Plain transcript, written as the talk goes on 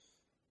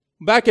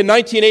Back in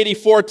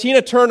 1984,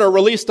 Tina Turner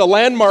released a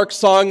landmark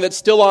song that's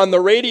still on the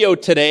radio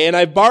today, and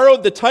I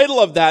borrowed the title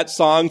of that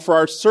song for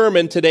our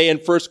sermon today in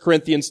 1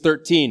 Corinthians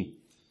 13.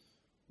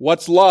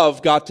 What's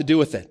love got to do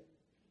with it?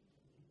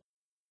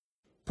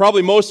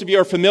 Probably most of you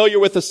are familiar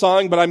with the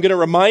song, but I'm going to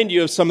remind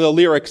you of some of the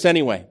lyrics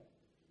anyway.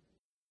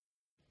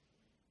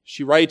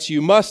 She writes,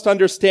 "You must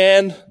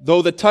understand,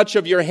 though the touch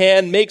of your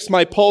hand makes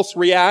my pulse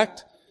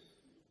react,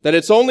 that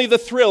it's only the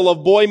thrill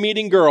of boy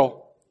meeting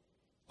girl.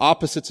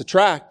 Opposites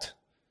attract.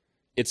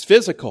 It's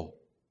physical.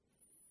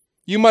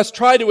 You must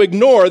try to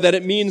ignore that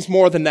it means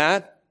more than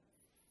that.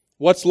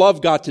 What's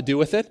love got to do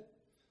with it?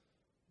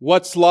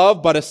 What's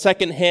love but a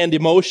second-hand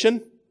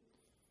emotion?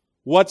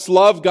 What's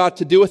love got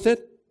to do with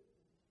it?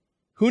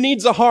 Who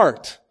needs a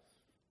heart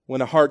when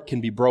a heart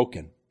can be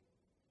broken?"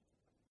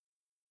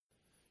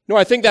 No,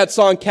 I think that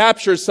song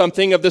captures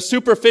something of the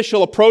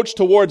superficial approach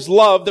towards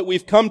love that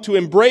we've come to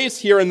embrace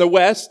here in the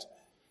West.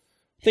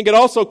 I think it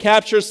also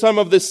captures some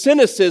of the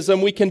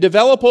cynicism we can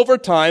develop over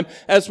time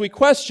as we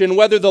question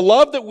whether the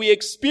love that we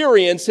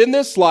experience in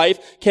this life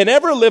can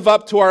ever live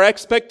up to our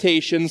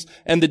expectations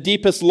and the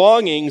deepest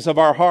longings of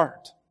our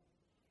heart.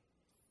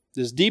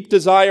 This deep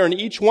desire in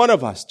each one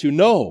of us to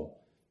know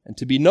and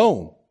to be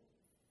known,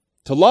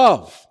 to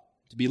love,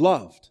 to be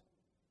loved.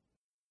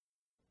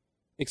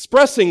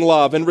 Expressing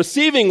love and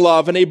receiving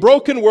love in a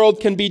broken world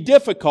can be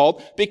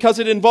difficult because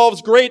it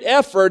involves great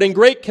effort and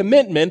great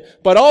commitment,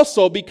 but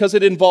also because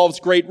it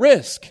involves great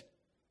risk.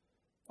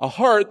 A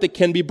heart that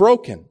can be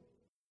broken.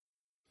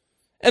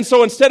 And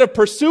so instead of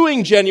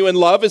pursuing genuine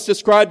love as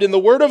described in the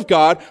Word of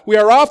God, we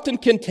are often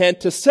content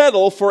to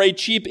settle for a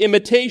cheap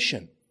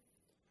imitation.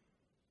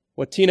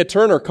 What Tina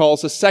Turner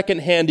calls a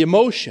second-hand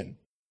emotion.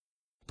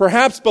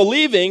 Perhaps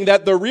believing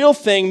that the real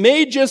thing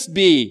may just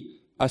be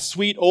a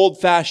sweet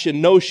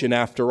old-fashioned notion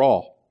after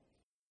all.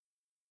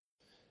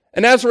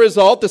 And as a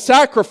result, the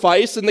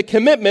sacrifice and the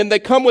commitment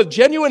that come with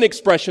genuine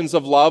expressions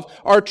of love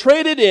are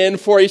traded in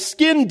for a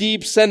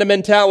skin-deep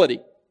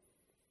sentimentality.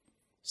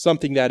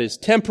 Something that is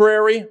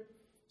temporary,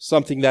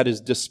 something that is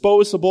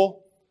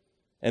disposable,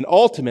 and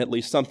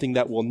ultimately something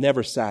that will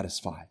never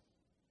satisfy.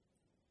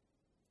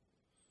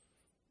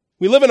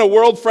 We live in a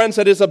world, friends,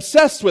 that is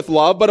obsessed with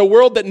love, but a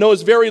world that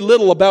knows very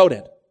little about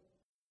it.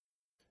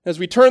 As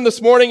we turn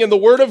this morning in the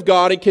Word of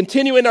God and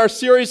continue in our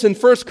series in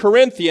 1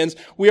 Corinthians,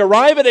 we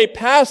arrive at a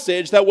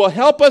passage that will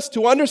help us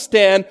to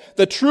understand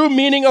the true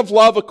meaning of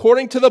love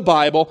according to the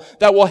Bible,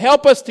 that will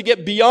help us to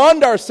get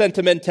beyond our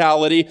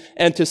sentimentality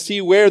and to see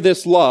where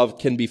this love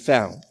can be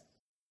found.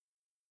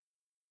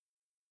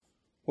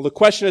 Well, the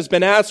question has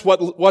been asked,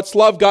 what's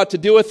love got to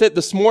do with it?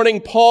 This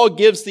morning, Paul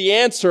gives the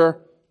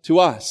answer to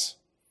us.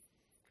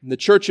 In the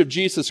Church of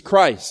Jesus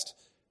Christ,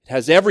 it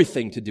has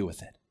everything to do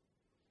with it.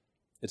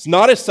 It's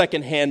not a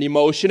second-hand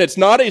emotion. It's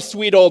not a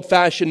sweet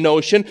old-fashioned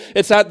notion.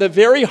 It's at the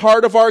very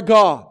heart of our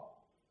God.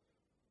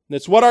 And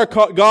it's what our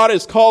God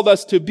has called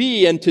us to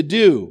be and to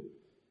do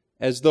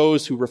as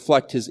those who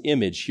reflect His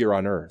image here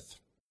on earth.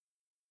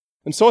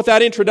 And so with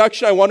that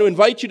introduction, I want to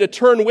invite you to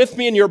turn with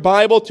me in your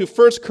Bible to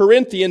 1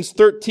 Corinthians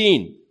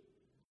 13.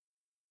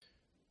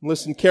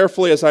 Listen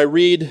carefully as I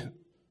read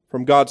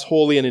from God's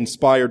holy and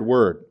inspired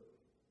Word.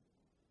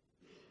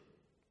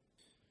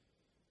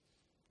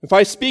 If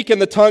I speak in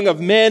the tongue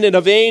of men and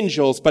of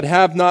angels, but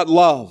have not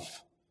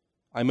love,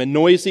 I'm a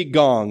noisy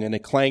gong and a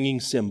clanging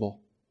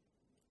cymbal.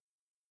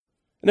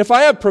 And if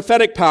I have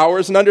prophetic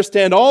powers and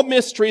understand all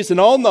mysteries and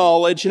all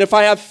knowledge, and if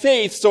I have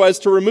faith so as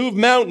to remove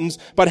mountains,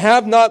 but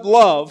have not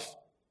love,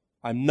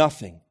 I'm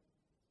nothing.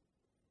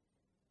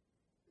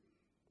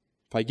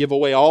 If I give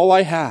away all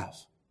I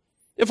have,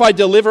 if I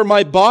deliver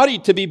my body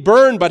to be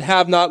burned, but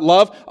have not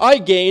love, I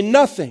gain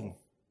nothing.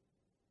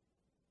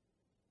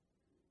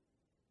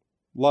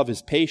 Love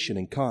is patient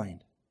and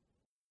kind.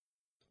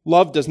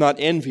 Love does not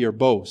envy or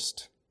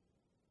boast.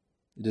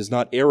 It is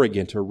not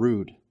arrogant or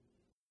rude.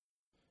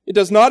 It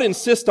does not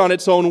insist on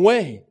its own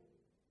way.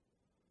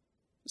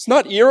 It's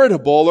not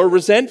irritable or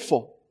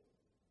resentful.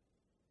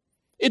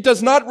 It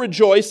does not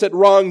rejoice at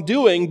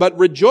wrongdoing, but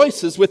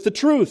rejoices with the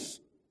truth.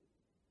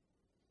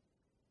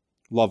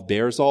 Love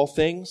bears all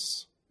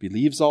things,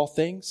 believes all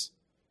things,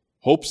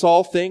 hopes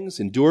all things,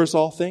 endures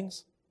all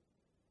things.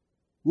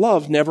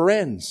 Love never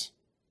ends.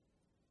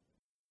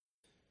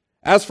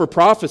 As for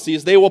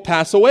prophecies, they will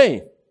pass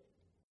away.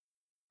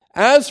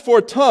 As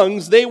for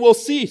tongues, they will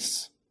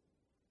cease.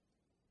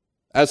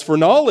 As for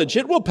knowledge,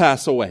 it will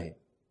pass away.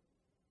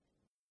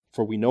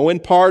 For we know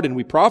in part and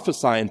we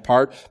prophesy in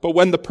part, but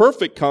when the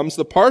perfect comes,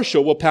 the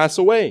partial will pass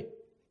away.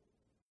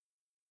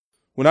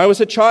 When I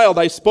was a child,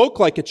 I spoke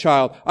like a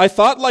child. I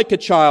thought like a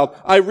child.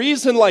 I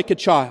reasoned like a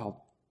child.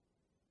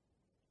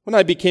 When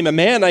I became a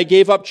man, I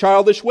gave up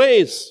childish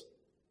ways.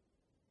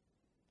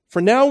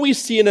 For now we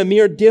see in a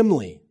mirror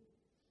dimly,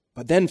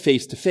 but then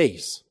face to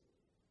face.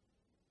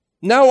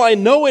 Now I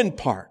know in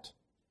part.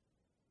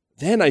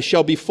 Then I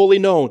shall be fully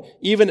known,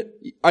 even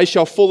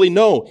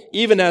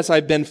as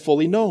I've been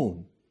fully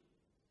known.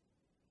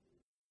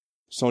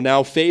 So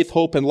now faith,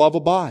 hope, and love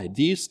abide,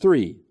 these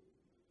three.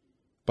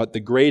 But the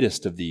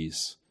greatest of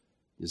these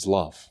is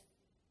love.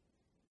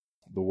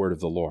 the word of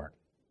the Lord.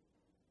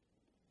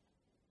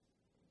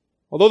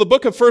 Although the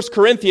book of 1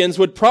 Corinthians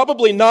would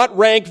probably not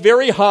rank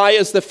very high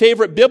as the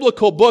favorite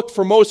biblical book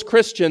for most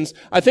Christians,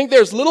 I think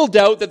there's little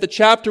doubt that the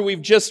chapter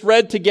we've just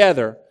read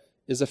together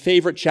is a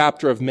favorite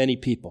chapter of many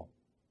people.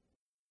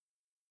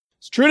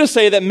 It's true to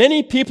say that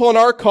many people in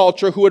our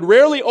culture who would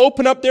rarely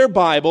open up their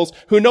Bibles,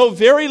 who know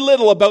very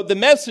little about the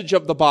message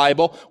of the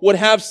Bible, would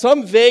have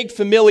some vague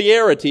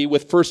familiarity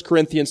with 1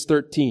 Corinthians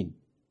 13.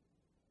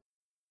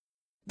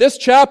 This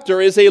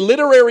chapter is a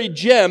literary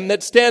gem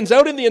that stands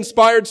out in the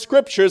inspired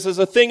scriptures as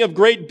a thing of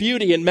great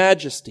beauty and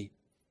majesty.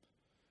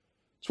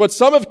 It's what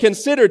some have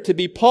considered to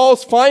be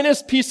Paul's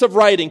finest piece of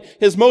writing,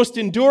 his most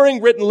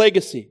enduring written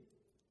legacy.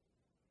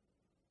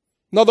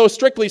 And although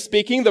strictly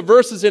speaking, the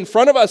verses in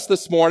front of us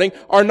this morning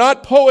are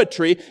not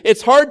poetry,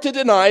 it's hard to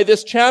deny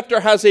this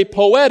chapter has a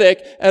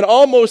poetic and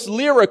almost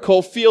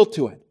lyrical feel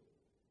to it.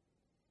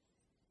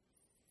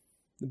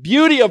 The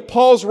beauty of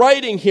Paul's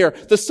writing here,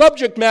 the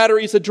subject matter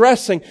he's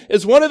addressing,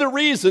 is one of the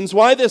reasons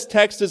why this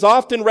text is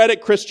often read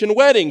at Christian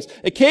weddings,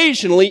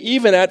 occasionally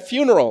even at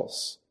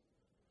funerals.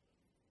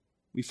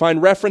 We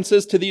find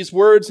references to these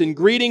words in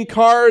greeting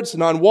cards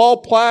and on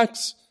wall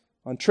plaques,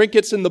 on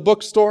trinkets in the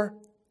bookstore.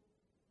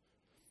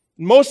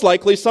 Most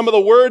likely, some of the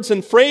words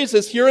and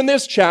phrases here in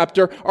this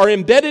chapter are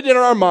embedded in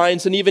our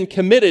minds and even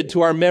committed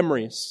to our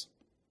memories.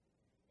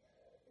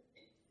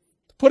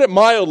 To put it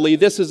mildly,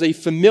 this is a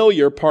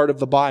familiar part of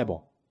the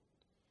Bible.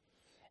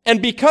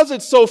 And because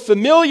it's so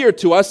familiar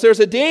to us, there's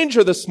a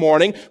danger this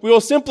morning. We will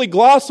simply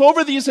gloss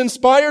over these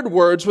inspired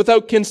words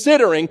without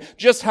considering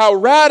just how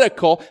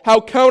radical,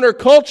 how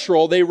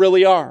countercultural they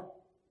really are.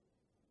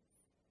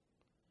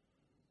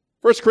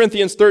 1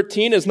 Corinthians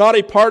 13 is not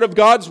a part of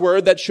God's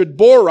Word that should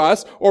bore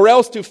us or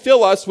else to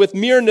fill us with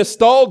mere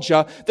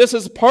nostalgia. This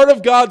is part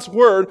of God's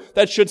Word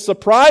that should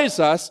surprise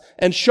us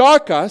and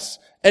shock us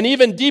and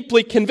even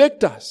deeply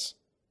convict us.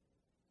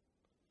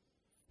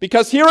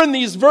 Because here in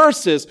these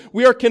verses,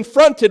 we are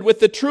confronted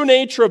with the true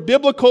nature of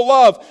biblical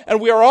love,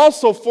 and we are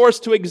also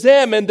forced to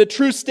examine the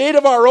true state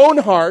of our own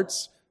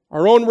hearts,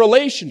 our own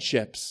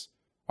relationships,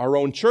 our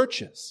own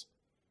churches,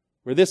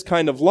 where this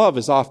kind of love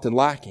is often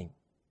lacking.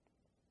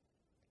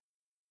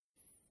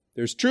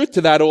 There's truth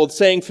to that old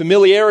saying,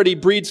 familiarity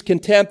breeds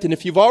contempt, and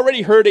if you've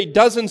already heard a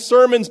dozen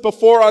sermons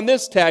before on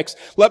this text,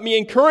 let me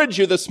encourage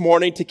you this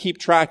morning to keep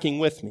tracking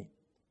with me.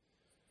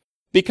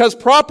 Because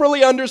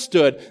properly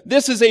understood,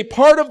 this is a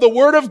part of the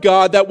Word of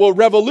God that will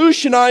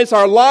revolutionize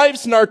our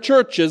lives and our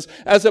churches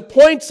as it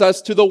points us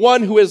to the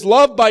one who is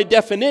loved by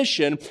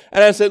definition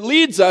and as it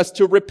leads us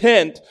to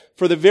repent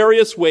for the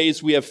various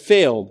ways we have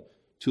failed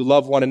to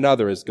love one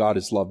another as God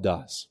has loved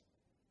us.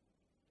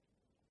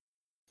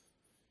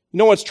 You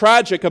know what's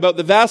tragic about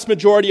the vast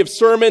majority of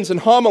sermons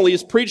and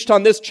homilies preached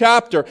on this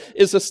chapter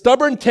is a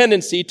stubborn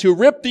tendency to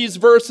rip these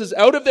verses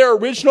out of their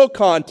original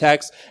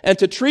context and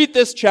to treat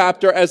this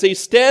chapter as a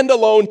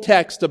standalone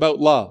text about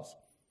love.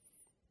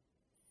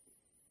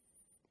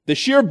 The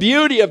sheer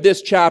beauty of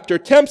this chapter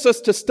tempts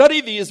us to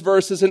study these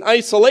verses in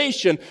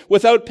isolation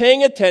without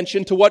paying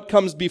attention to what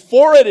comes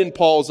before it in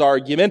Paul's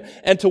argument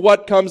and to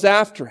what comes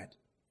after it.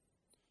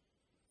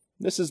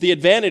 This is the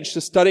advantage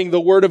to studying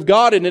the Word of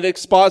God in an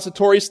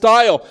expository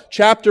style,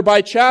 chapter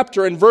by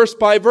chapter and verse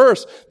by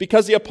verse,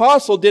 because the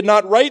apostle did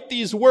not write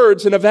these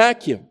words in a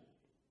vacuum.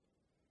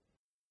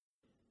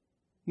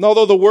 And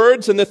although the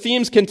words and the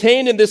themes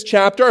contained in this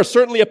chapter are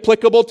certainly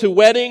applicable to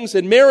weddings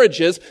and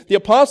marriages, the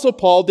apostle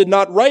Paul did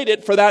not write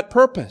it for that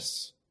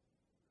purpose.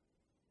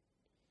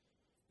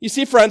 You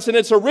see, friends, in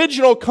its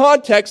original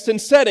context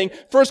and setting,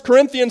 1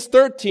 Corinthians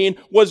 13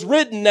 was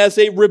written as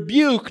a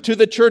rebuke to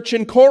the church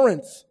in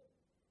Corinth.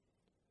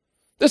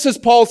 This is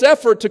Paul's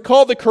effort to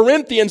call the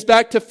Corinthians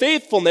back to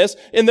faithfulness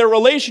in their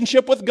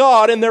relationship with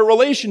God and their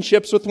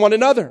relationships with one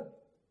another.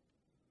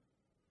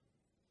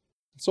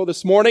 So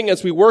this morning,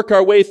 as we work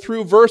our way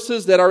through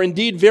verses that are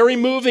indeed very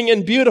moving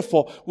and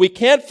beautiful, we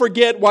can't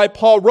forget why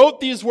Paul wrote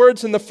these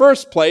words in the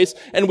first place,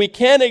 and we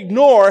can't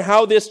ignore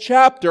how this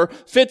chapter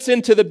fits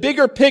into the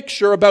bigger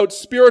picture about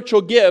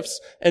spiritual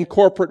gifts and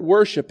corporate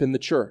worship in the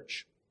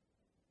church.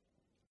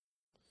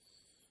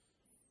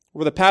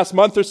 Over the past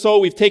month or so,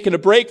 we've taken a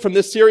break from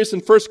this series in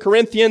 1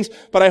 Corinthians,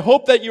 but I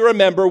hope that you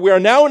remember we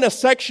are now in a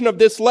section of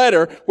this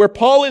letter where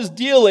Paul is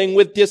dealing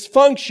with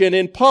dysfunction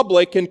in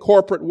public and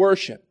corporate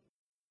worship.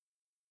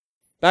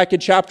 Back in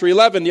chapter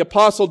 11, the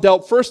apostle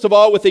dealt first of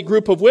all with a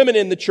group of women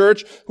in the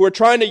church who were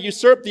trying to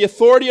usurp the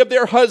authority of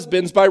their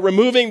husbands by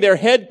removing their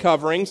head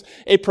coverings,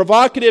 a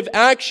provocative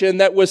action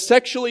that was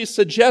sexually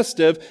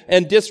suggestive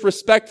and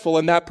disrespectful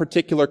in that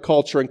particular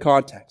culture and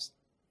context.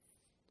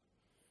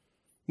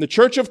 In the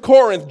church of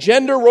Corinth,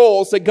 gender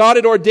roles that God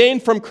had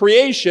ordained from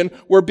creation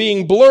were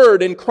being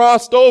blurred and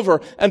crossed over,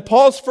 and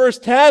Paul's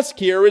first task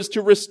here is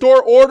to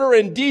restore order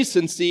and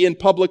decency in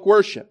public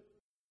worship.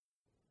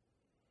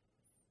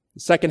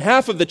 The second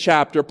half of the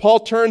chapter,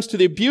 Paul turns to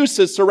the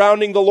abuses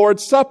surrounding the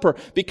Lord's Supper,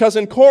 because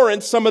in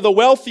Corinth, some of the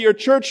wealthier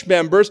church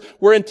members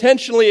were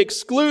intentionally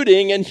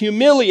excluding and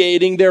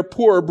humiliating their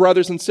poorer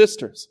brothers and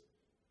sisters.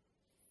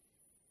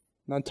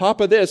 And on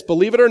top of this,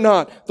 believe it or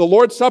not, the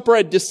Lord's Supper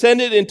had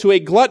descended into a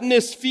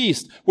gluttonous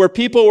feast where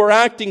people were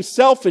acting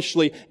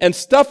selfishly and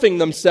stuffing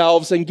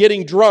themselves and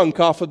getting drunk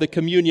off of the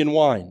communion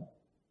wine.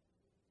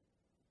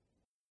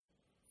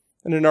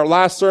 And in our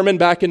last sermon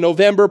back in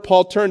November,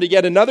 Paul turned to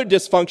yet another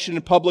dysfunction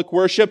in public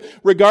worship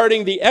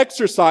regarding the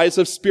exercise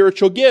of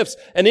spiritual gifts,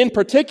 and in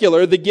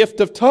particular, the gift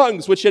of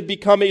tongues, which had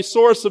become a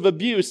source of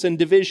abuse and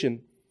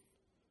division.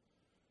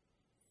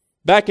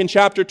 Back in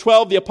chapter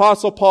 12, the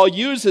Apostle Paul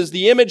uses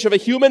the image of a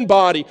human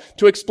body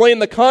to explain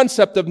the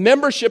concept of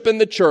membership in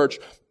the church,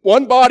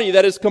 one body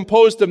that is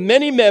composed of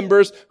many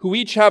members who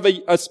each have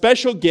a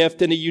special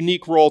gift and a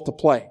unique role to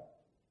play.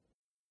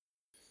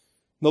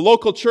 In the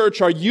local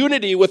church, our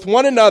unity with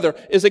one another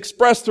is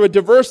expressed through a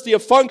diversity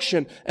of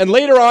function. And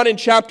later on in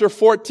chapter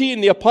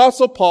 14, the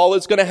Apostle Paul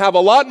is going to have a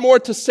lot more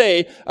to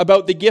say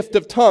about the gift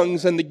of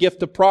tongues and the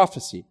gift of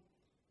prophecy.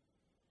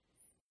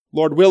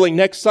 Lord willing,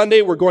 next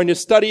Sunday we're going to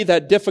study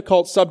that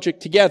difficult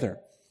subject together.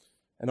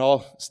 And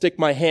I'll stick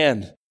my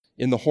hand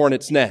in the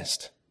hornet's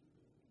nest.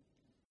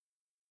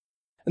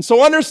 And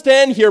so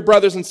understand here,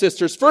 brothers and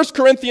sisters, 1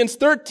 Corinthians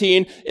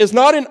 13 is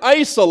not an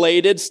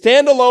isolated,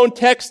 standalone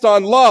text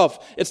on love.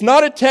 It's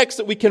not a text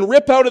that we can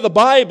rip out of the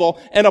Bible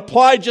and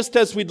apply just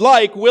as we'd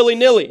like,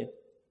 willy-nilly.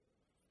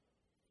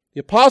 The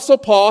Apostle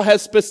Paul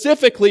has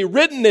specifically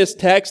written this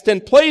text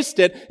and placed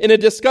it in a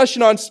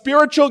discussion on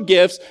spiritual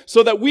gifts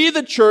so that we,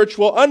 the church,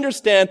 will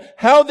understand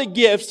how the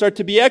gifts are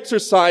to be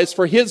exercised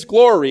for His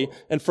glory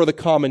and for the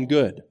common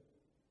good.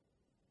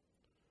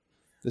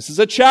 This is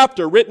a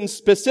chapter written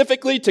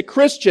specifically to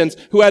Christians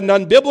who had an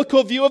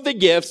unbiblical view of the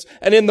gifts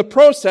and in the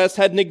process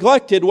had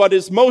neglected what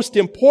is most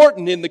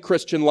important in the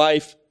Christian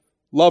life,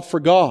 love for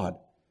God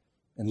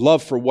and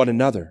love for one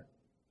another.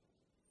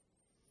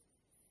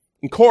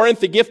 In Corinth,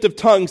 the gift of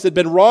tongues had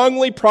been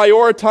wrongly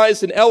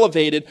prioritized and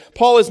elevated.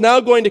 Paul is now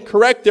going to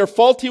correct their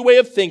faulty way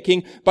of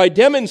thinking by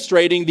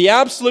demonstrating the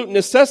absolute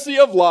necessity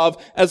of love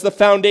as the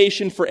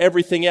foundation for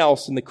everything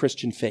else in the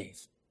Christian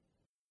faith.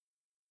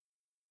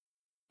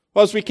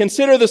 Well, as we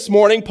consider this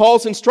morning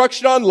Paul's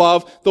instruction on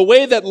love, the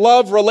way that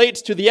love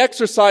relates to the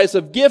exercise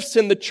of gifts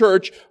in the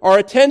church, our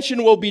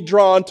attention will be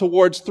drawn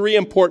towards three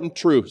important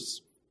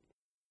truths.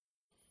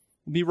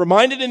 We'll be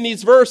reminded in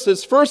these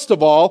verses, first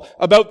of all,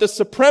 about the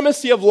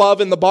supremacy of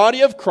love in the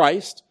body of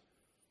Christ.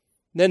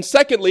 Then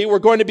secondly, we're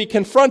going to be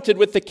confronted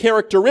with the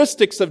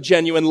characteristics of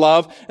genuine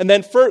love. And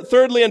then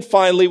thirdly and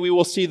finally, we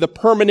will see the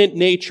permanent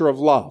nature of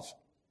love.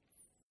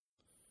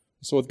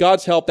 So with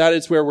God's help, that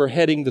is where we're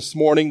heading this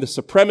morning, the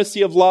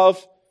supremacy of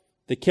love,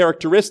 the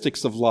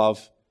characteristics of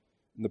love,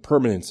 and the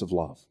permanence of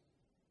love.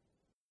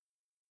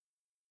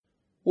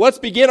 Let's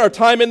begin our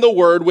time in the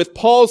Word with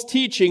Paul's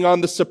teaching on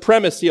the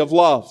supremacy of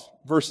love,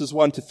 verses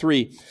 1 to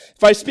 3.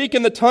 If I speak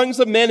in the tongues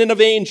of men and of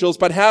angels,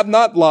 but have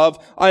not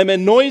love, I am a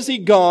noisy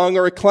gong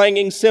or a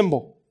clanging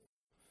cymbal.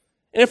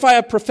 And if I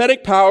have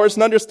prophetic powers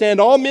and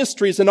understand all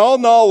mysteries and all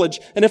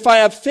knowledge, and if I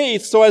have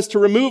faith so as to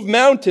remove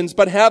mountains,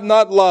 but have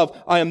not love,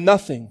 I am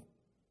nothing.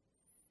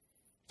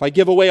 If I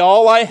give away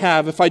all I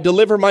have, if I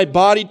deliver my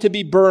body to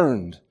be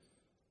burned,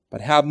 but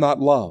have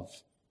not love,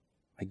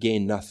 I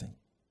gain nothing.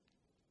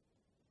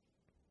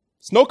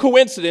 It's no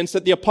coincidence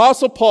that the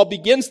Apostle Paul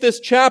begins this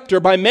chapter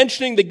by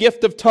mentioning the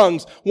gift of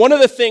tongues, one of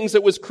the things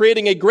that was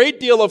creating a great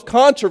deal of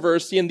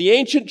controversy in the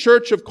ancient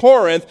church of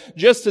Corinth,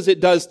 just as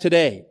it does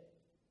today.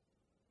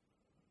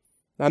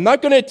 I'm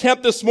not going to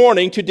attempt this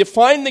morning to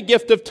define the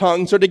gift of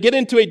tongues or to get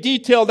into a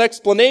detailed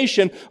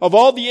explanation of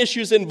all the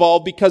issues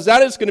involved, because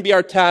that is going to be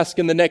our task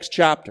in the next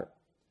chapter.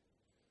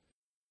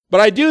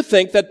 But I do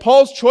think that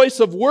Paul's choice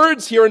of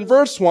words here in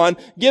verse 1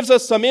 gives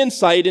us some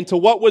insight into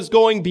what was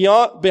going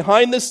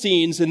behind the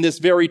scenes in this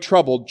very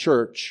troubled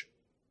church.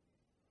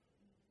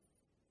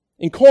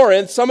 In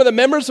Corinth, some of the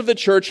members of the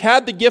church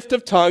had the gift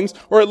of tongues,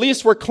 or at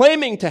least were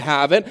claiming to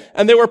have it,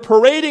 and they were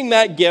parading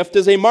that gift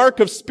as a mark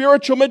of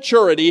spiritual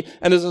maturity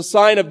and as a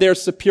sign of their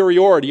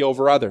superiority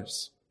over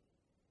others.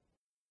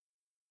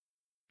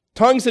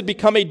 Tongues had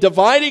become a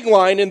dividing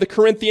line in the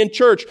Corinthian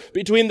church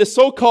between the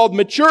so-called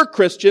mature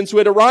Christians who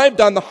had arrived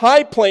on the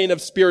high plane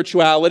of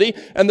spirituality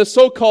and the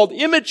so-called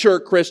immature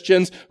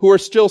Christians who were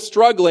still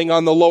struggling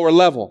on the lower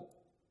level.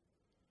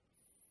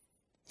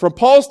 From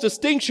Paul's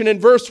distinction in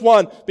verse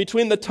 1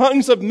 between the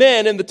tongues of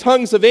men and the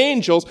tongues of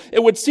angels,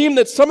 it would seem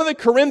that some of the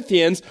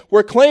Corinthians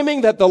were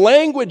claiming that the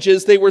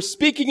languages they were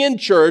speaking in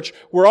church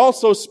were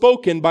also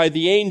spoken by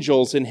the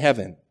angels in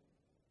heaven.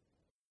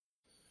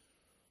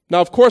 Now,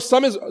 of course,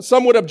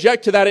 some would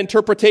object to that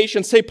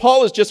interpretation, say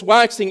Paul is just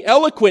waxing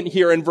eloquent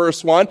here in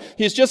verse 1.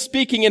 He's just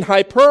speaking in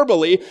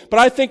hyperbole, but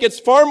I think it's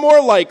far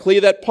more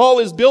likely that Paul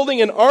is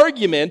building an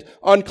argument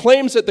on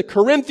claims that the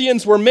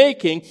Corinthians were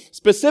making,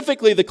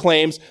 specifically the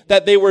claims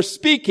that they were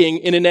speaking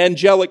in an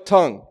angelic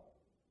tongue.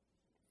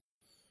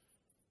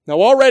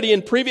 Now, already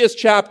in previous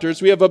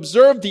chapters, we have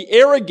observed the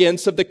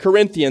arrogance of the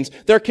Corinthians,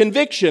 their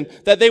conviction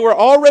that they were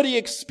already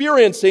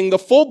experiencing the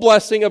full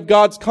blessing of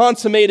God's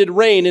consummated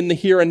reign in the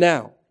here and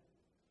now.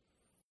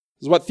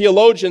 This is what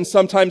theologians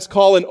sometimes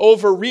call an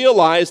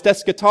over-realized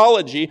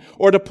eschatology,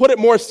 or to put it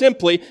more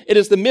simply, it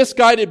is the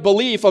misguided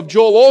belief of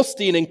Joel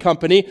Osteen and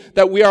company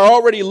that we are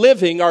already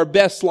living our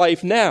best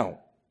life now.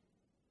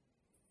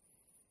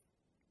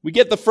 We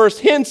get the first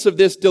hints of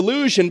this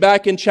delusion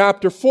back in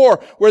chapter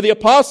 4, where the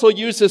apostle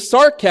uses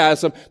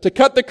sarcasm to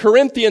cut the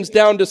Corinthians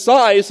down to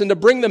size and to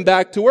bring them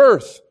back to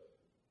earth.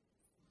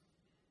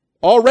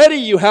 Already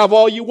you have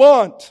all you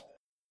want.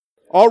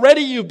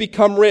 Already you've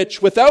become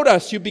rich. Without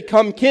us, you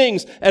become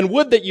kings, and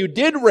would that you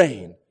did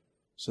reign,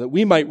 so that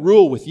we might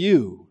rule with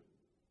you.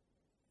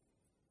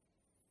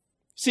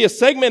 See, a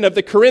segment of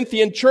the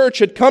Corinthian church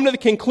had come to the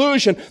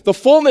conclusion the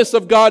fullness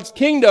of God's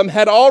kingdom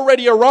had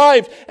already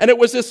arrived, and it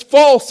was this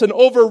false and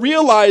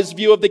over-realized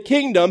view of the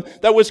kingdom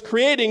that was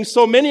creating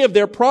so many of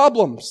their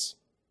problems.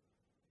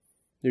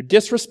 Their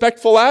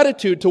disrespectful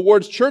attitude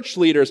towards church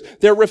leaders,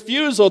 their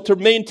refusal to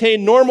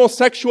maintain normal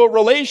sexual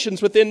relations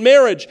within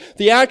marriage,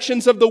 the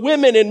actions of the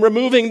women in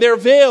removing their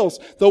veils,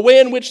 the way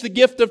in which the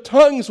gift of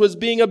tongues was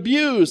being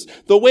abused,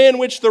 the way in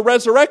which the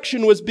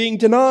resurrection was being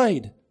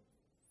denied.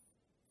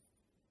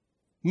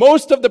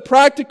 Most of the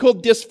practical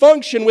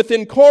dysfunction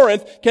within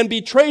Corinth can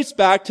be traced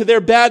back to their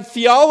bad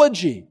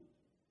theology.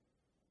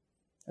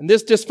 And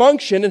this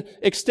dysfunction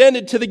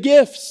extended to the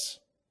gifts.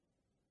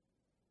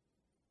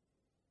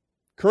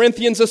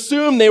 Corinthians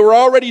assumed they were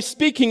already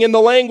speaking in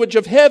the language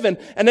of heaven,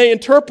 and they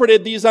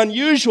interpreted these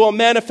unusual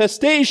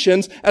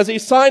manifestations as a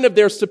sign of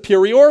their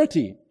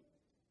superiority.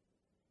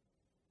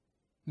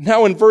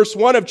 Now in verse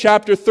 1 of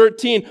chapter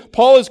 13,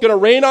 Paul is going to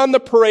rain on the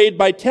parade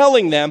by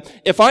telling them,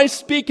 if I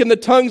speak in the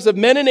tongues of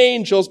men and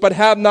angels but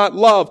have not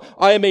love,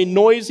 I am a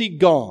noisy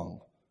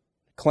gong,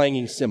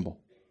 clanging cymbal.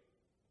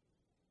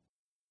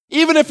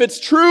 Even if it's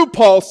true,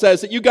 Paul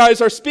says, that you guys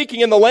are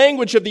speaking in the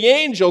language of the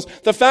angels,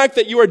 the fact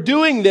that you are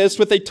doing this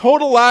with a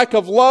total lack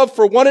of love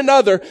for one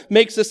another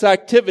makes this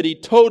activity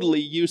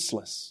totally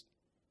useless.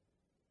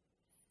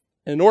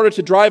 In order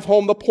to drive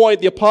home the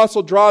point, the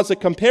apostle draws a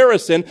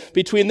comparison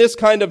between this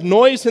kind of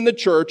noise in the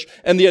church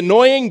and the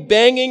annoying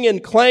banging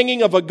and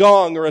clanging of a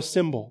gong or a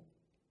cymbal.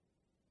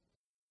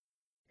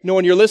 You know,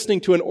 when you're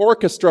listening to an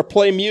orchestra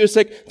play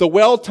music, the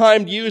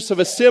well-timed use of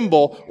a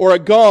cymbal or a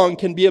gong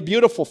can be a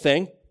beautiful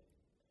thing.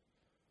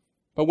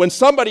 But when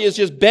somebody is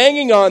just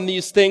banging on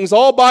these things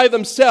all by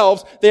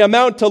themselves, they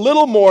amount to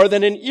little more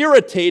than an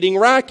irritating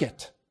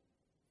racket.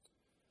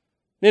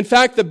 In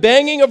fact, the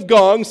banging of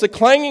gongs, the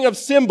clanging of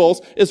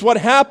cymbals, is what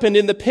happened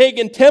in the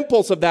pagan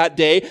temples of that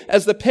day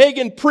as the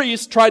pagan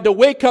priests tried to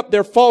wake up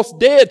their false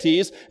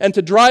deities and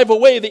to drive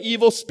away the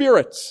evil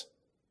spirits.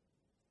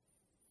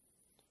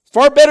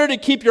 Far better to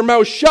keep your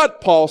mouth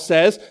shut, Paul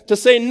says, to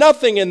say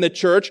nothing in the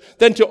church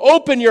than to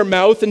open your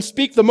mouth and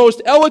speak the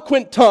most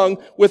eloquent tongue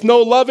with no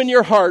love in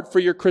your heart for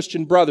your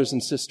Christian brothers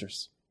and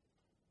sisters.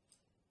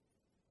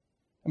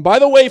 And by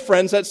the way,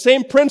 friends, that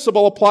same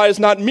principle applies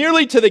not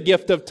merely to the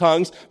gift of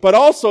tongues, but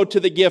also to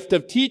the gift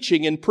of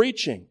teaching and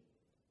preaching.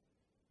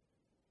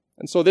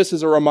 And so this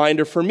is a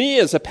reminder for me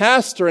as a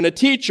pastor and a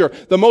teacher.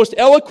 The most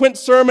eloquent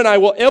sermon I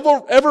will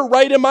ever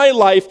write in my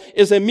life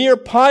is a mere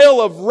pile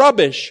of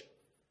rubbish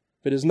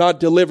if it is not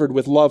delivered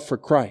with love for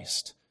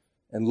Christ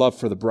and love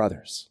for the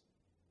brothers.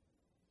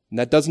 And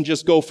that doesn't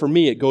just go for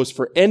me, it goes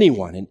for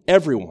anyone and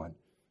everyone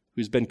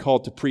who's been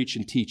called to preach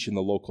and teach in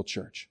the local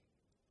church.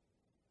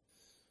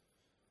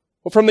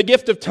 Well, from the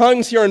gift of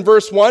tongues here in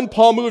verse 1,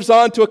 Paul moves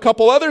on to a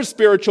couple other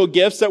spiritual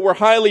gifts that were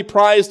highly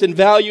prized and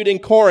valued in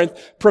Corinth.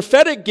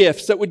 Prophetic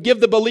gifts that would give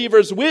the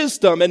believers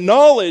wisdom and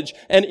knowledge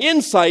and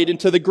insight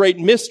into the great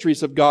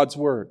mysteries of God's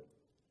Word.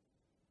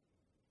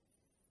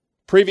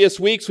 Previous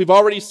weeks, we've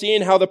already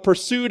seen how the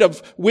pursuit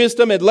of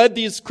wisdom had led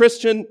these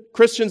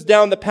Christians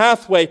down the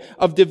pathway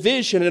of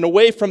division and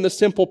away from the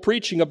simple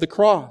preaching of the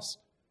cross.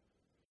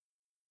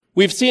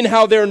 We've seen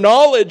how their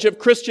knowledge of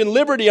Christian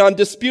liberty on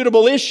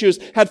disputable issues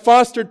had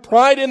fostered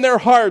pride in their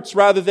hearts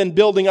rather than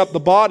building up the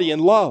body in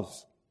love.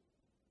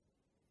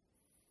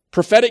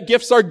 Prophetic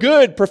gifts are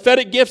good.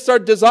 Prophetic gifts are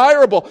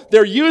desirable.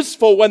 They're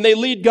useful when they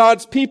lead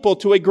God's people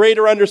to a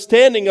greater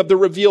understanding of the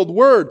revealed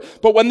word.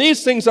 But when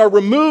these things are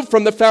removed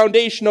from the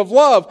foundation of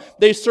love,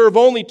 they serve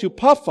only to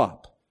puff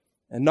up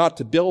and not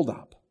to build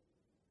up.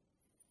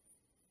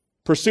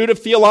 Pursuit of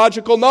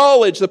theological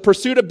knowledge, the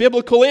pursuit of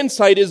biblical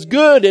insight is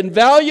good and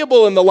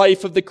valuable in the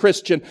life of the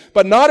Christian,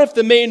 but not if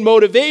the main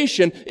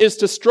motivation is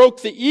to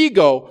stroke the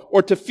ego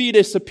or to feed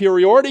a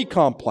superiority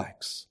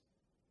complex.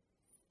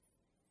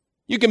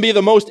 You can be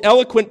the most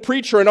eloquent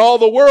preacher in all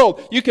the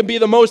world. You can be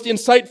the most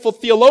insightful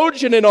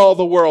theologian in all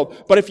the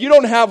world. But if you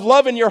don't have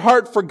love in your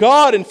heart for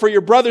God and for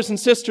your brothers and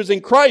sisters in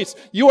Christ,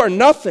 you are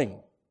nothing.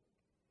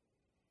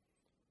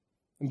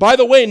 And by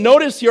the way,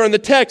 notice here in the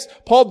text,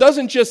 Paul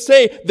doesn't just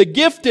say the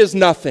gift is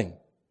nothing.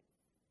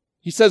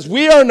 He says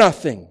we are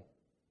nothing.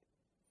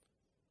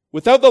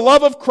 Without the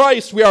love of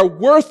Christ, we are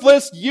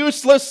worthless,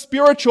 useless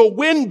spiritual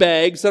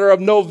windbags that are of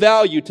no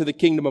value to the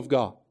kingdom of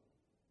God.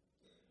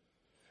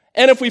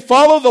 And if we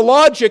follow the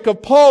logic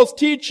of Paul's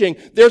teaching,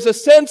 there's a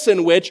sense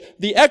in which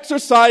the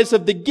exercise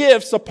of the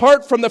gifts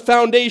apart from the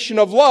foundation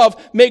of love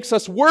makes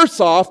us worse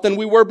off than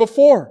we were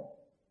before.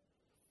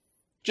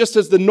 just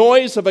as the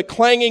noise of a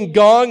clanging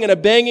gong and a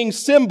banging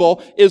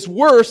cymbal is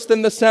worse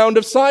than the sound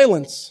of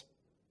silence.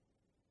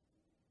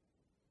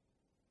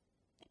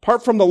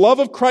 Apart from the love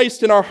of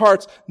Christ in our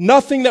hearts,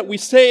 nothing that we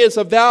say is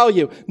of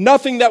value.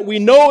 Nothing that we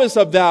know is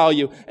of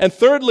value. And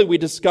thirdly, we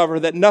discover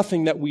that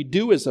nothing that we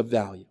do is of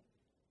value.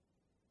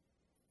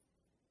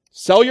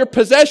 Sell your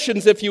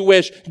possessions if you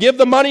wish. Give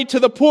the money to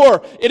the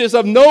poor. It is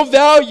of no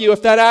value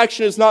if that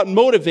action is not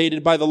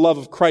motivated by the love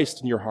of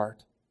Christ in your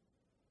heart.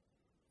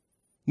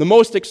 The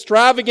most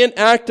extravagant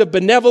act of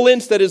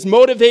benevolence that is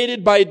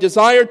motivated by a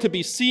desire to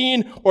be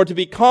seen or to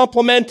be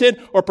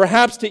complimented or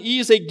perhaps to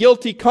ease a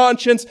guilty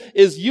conscience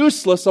is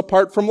useless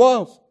apart from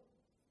love.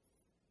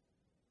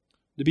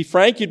 To be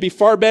frank, you'd be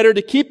far better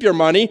to keep your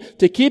money,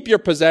 to keep your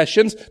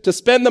possessions, to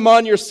spend them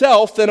on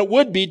yourself than it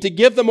would be to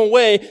give them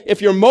away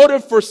if your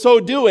motive for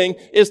so doing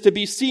is to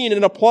be seen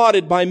and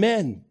applauded by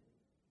men.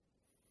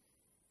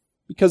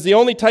 Because the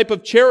only type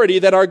of charity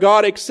that our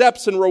God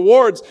accepts and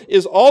rewards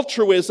is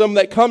altruism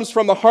that comes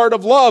from the heart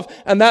of love,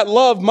 and that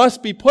love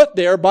must be put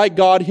there by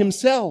God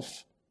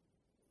Himself.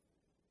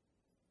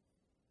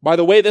 By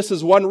the way, this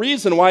is one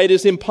reason why it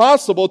is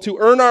impossible to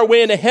earn our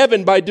way into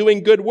heaven by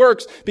doing good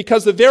works,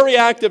 because the very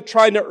act of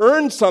trying to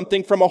earn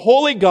something from a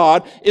holy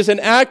God is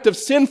an act of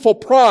sinful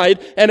pride,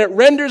 and it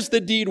renders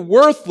the deed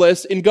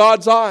worthless in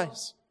God's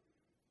eyes.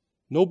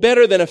 No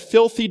better than a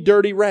filthy,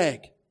 dirty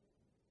rag.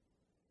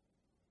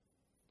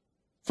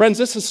 Friends,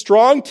 this is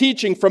strong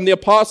teaching from the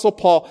Apostle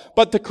Paul,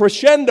 but the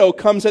crescendo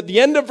comes at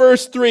the end of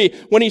verse 3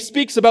 when he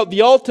speaks about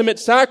the ultimate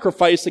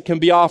sacrifice that can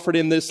be offered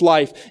in this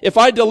life. If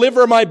I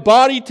deliver my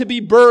body to be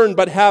burned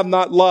but have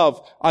not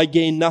love, I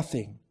gain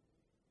nothing.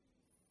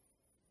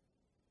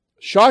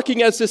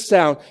 Shocking as this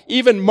sounds,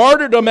 even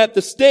martyrdom at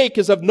the stake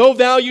is of no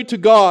value to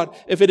God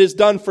if it is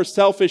done for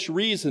selfish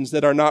reasons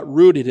that are not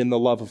rooted in the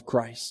love of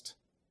Christ.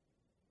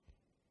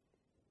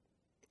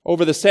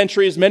 Over the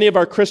centuries, many of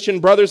our Christian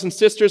brothers and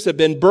sisters have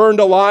been burned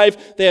alive.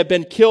 They have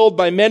been killed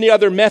by many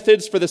other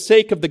methods for the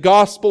sake of the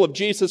gospel of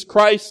Jesus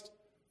Christ.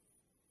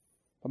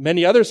 But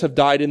many others have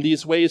died in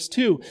these ways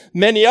too.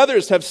 Many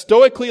others have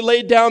stoically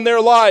laid down their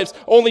lives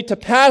only to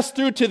pass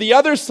through to the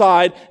other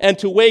side and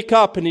to wake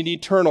up in an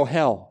eternal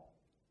hell.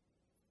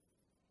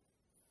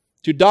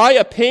 To die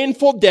a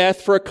painful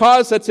death for a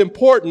cause that's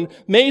important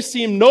may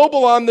seem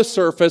noble on the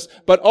surface,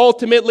 but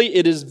ultimately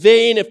it is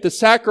vain if the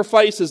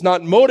sacrifice is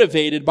not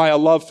motivated by a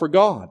love for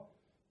God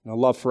and a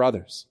love for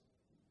others.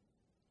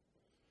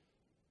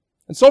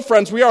 And so,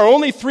 friends, we are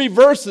only 3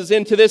 verses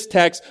into this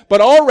text, but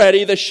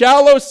already the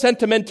shallow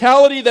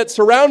sentimentality that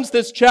surrounds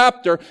this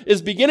chapter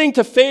is beginning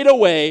to fade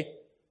away,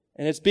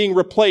 and it's being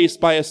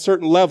replaced by a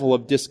certain level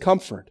of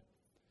discomfort.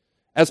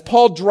 As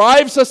Paul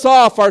drives us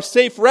off our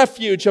safe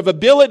refuge of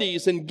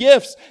abilities and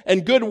gifts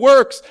and good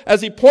works,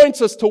 as he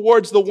points us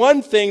towards the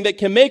one thing that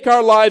can make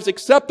our lives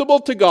acceptable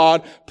to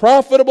God,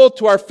 profitable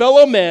to our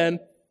fellow men,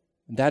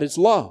 and that is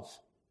love.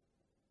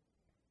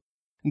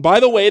 And by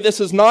the way, this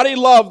is not a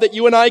love that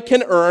you and I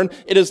can earn.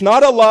 It is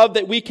not a love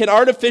that we can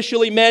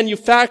artificially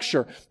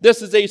manufacture.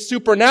 This is a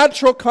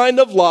supernatural kind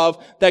of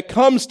love that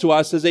comes to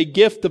us as a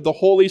gift of the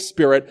Holy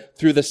Spirit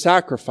through the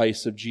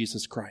sacrifice of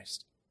Jesus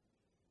Christ.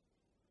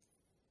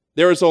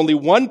 There is only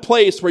one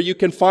place where you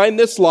can find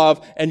this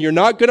love, and you're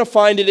not going to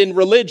find it in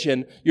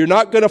religion. You're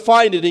not going to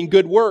find it in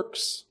good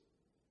works.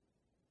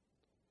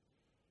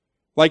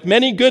 Like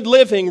many good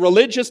living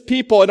religious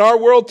people in our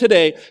world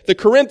today, the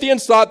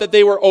Corinthians thought that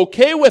they were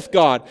okay with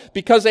God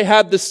because they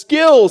had the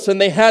skills and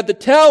they had the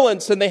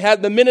talents and they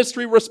had the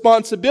ministry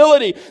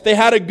responsibility. They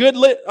had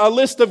a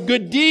list of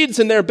good deeds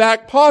in their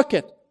back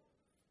pocket.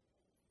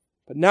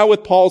 But now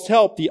with Paul's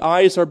help, the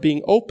eyes are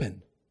being opened.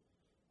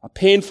 A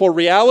painful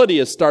reality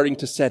is starting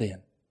to set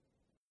in.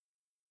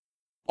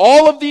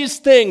 All of these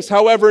things,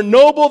 however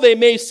noble they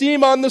may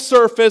seem on the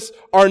surface,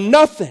 are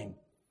nothing.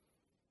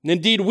 And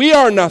indeed, we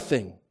are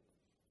nothing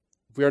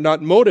if we are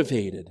not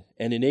motivated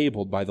and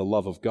enabled by the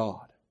love of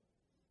God.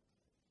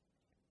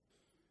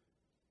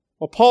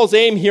 Well, Paul's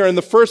aim here in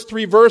the first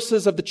 3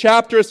 verses of the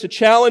chapter is to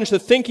challenge the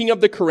thinking of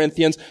the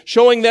Corinthians,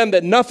 showing them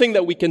that nothing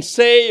that we can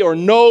say or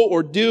know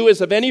or do is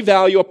of any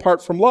value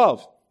apart from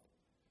love.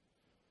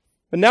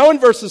 But now in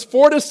verses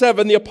 4 to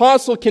 7, the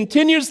apostle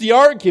continues the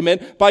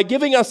argument by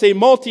giving us a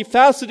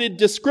multifaceted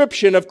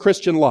description of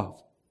Christian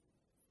love.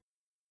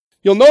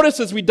 You'll notice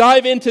as we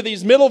dive into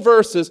these middle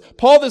verses,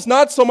 Paul does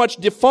not so much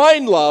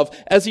define love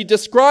as he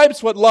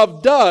describes what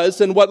love does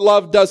and what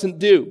love doesn't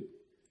do.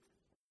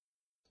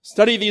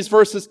 Study these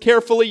verses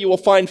carefully. You will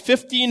find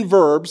 15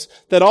 verbs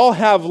that all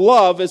have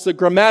love as the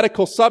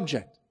grammatical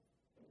subject.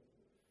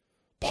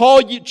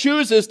 Paul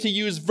chooses to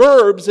use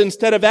verbs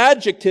instead of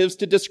adjectives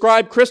to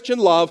describe Christian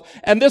love,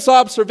 and this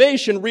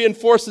observation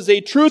reinforces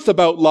a truth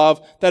about love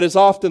that is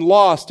often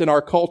lost in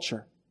our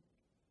culture.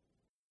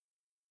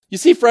 You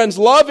see, friends,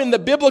 love in the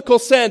biblical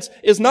sense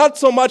is not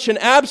so much an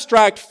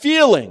abstract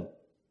feeling,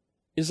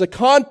 it is a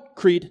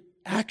concrete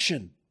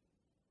action.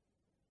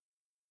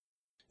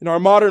 In our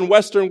modern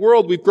Western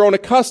world, we've grown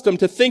accustomed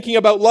to thinking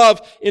about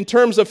love in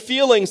terms of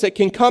feelings that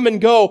can come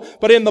and go.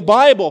 But in the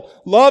Bible,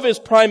 love is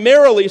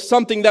primarily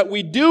something that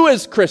we do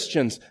as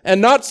Christians and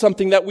not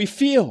something that we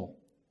feel.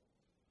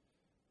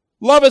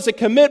 Love is a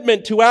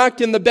commitment to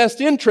act in the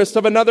best interest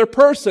of another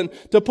person,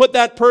 to put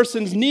that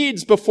person's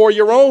needs before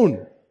your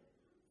own.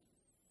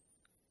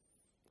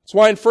 That's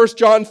why in 1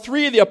 John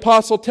 3, the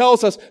apostle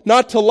tells us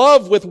not to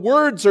love with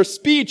words or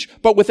speech,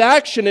 but with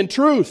action and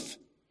truth.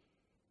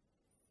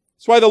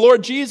 That's why the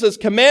Lord Jesus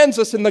commands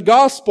us in the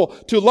gospel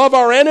to love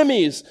our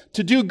enemies,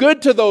 to do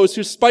good to those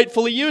who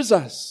spitefully use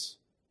us.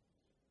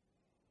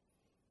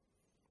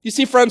 You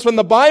see, friends, when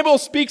the Bible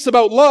speaks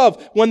about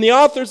love, when the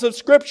authors of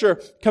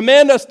Scripture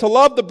command us to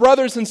love the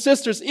brothers and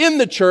sisters in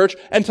the church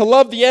and to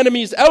love the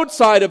enemies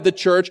outside of the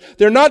church,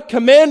 they're not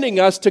commanding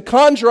us to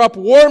conjure up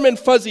warm and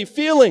fuzzy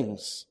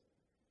feelings.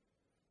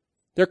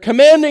 They're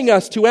commanding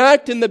us to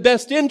act in the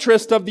best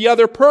interest of the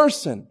other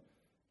person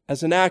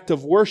as an act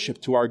of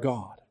worship to our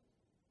God.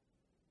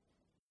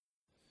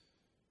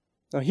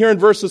 Now here in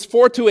verses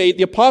 4 to 8,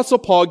 the Apostle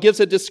Paul gives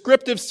a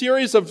descriptive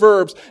series of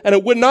verbs, and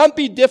it would not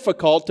be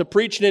difficult to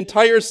preach an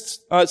entire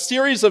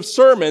series of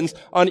sermons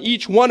on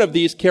each one of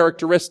these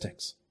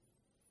characteristics.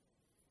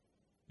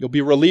 You'll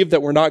be relieved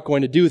that we're not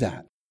going to do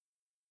that.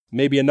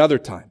 Maybe another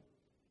time.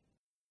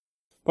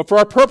 But for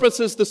our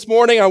purposes this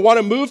morning, I want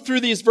to move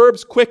through these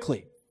verbs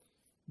quickly.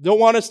 Don't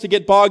want us to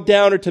get bogged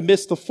down or to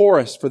miss the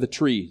forest for the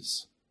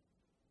trees.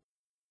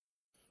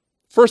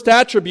 First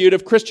attribute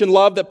of Christian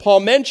love that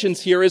Paul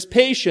mentions here is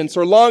patience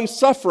or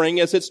long-suffering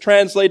as it's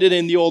translated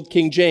in the Old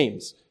King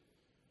James.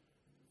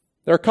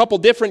 There are a couple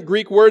different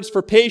Greek words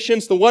for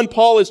patience. The one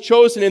Paul has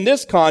chosen in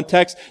this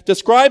context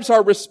describes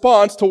our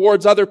response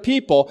towards other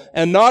people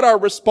and not our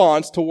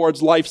response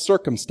towards life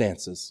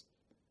circumstances.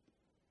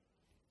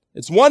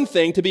 It's one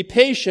thing to be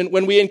patient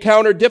when we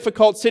encounter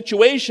difficult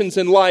situations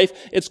in life.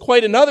 It's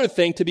quite another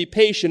thing to be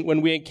patient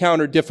when we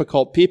encounter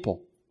difficult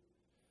people.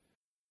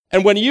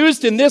 And when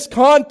used in this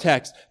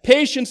context,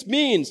 patience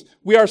means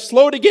we are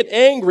slow to get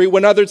angry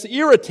when others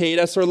irritate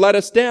us or let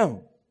us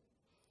down.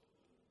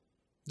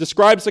 It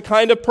describes the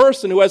kind of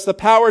person who has the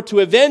power to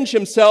avenge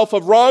himself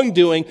of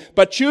wrongdoing,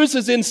 but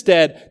chooses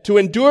instead to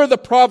endure the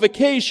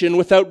provocation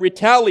without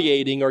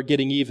retaliating or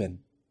getting even.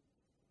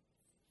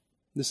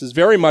 This is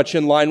very much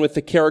in line with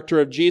the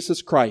character of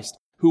Jesus Christ,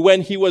 who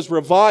when he was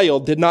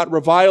reviled did not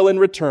revile in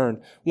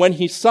return, when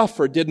he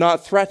suffered did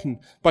not threaten,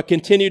 but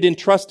continued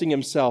entrusting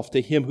himself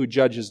to him who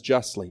judges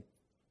justly.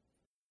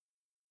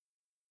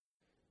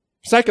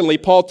 Secondly,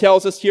 Paul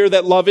tells us here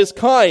that love is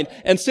kind,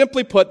 and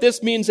simply put,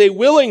 this means a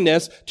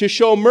willingness to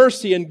show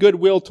mercy and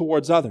goodwill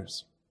towards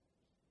others.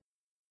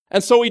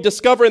 And so we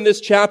discover in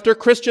this chapter,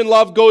 Christian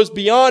love goes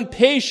beyond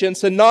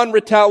patience and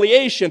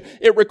non-retaliation.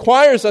 It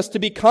requires us to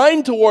be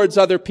kind towards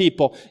other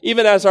people,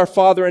 even as our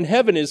Father in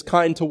heaven is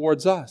kind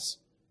towards us.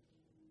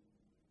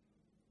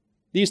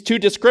 These two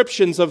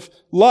descriptions of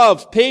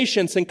love,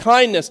 patience, and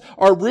kindness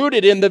are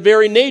rooted in the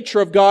very nature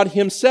of God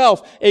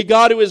himself, a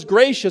God who is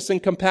gracious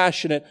and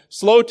compassionate,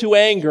 slow to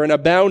anger, and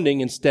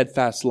abounding in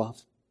steadfast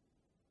love.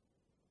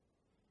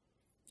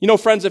 You know,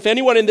 friends, if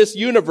anyone in this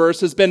universe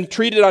has been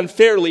treated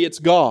unfairly, it's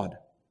God.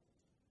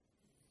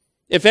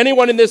 If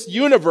anyone in this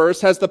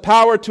universe has the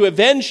power to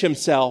avenge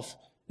himself,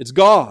 it's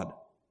God.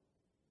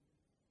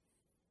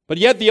 But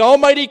yet the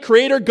Almighty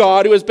Creator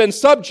God, who has been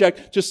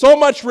subject to so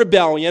much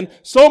rebellion,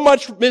 so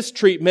much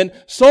mistreatment,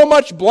 so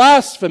much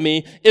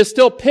blasphemy, is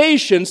still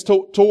patient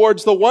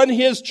towards the one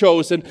he has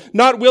chosen,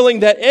 not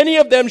willing that any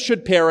of them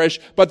should perish,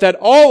 but that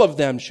all of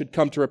them should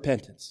come to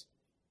repentance.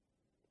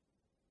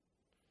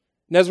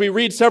 And as we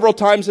read several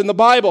times in the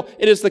Bible,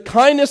 it is the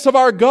kindness of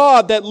our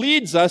God that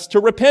leads us to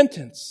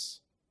repentance.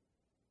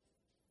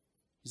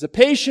 He's a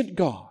patient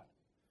God.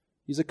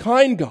 He's a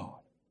kind God.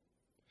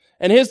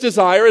 And his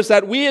desire is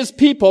that we as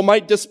people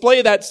might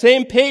display that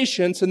same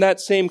patience and that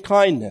same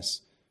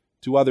kindness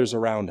to others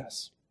around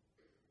us.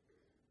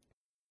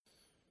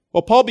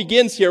 Well, Paul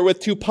begins here with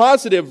two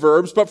positive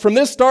verbs, but from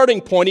this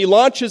starting point, he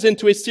launches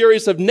into a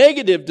series of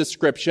negative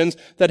descriptions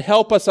that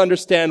help us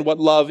understand what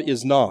love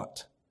is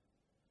not.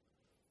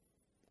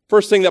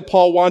 First thing that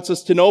Paul wants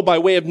us to know by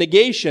way of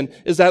negation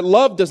is that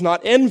love does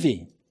not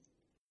envy.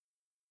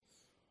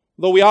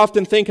 Though we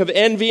often think of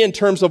envy in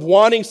terms of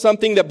wanting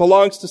something that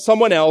belongs to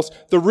someone else,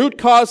 the root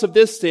cause of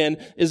this sin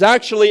is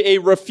actually a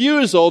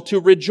refusal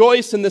to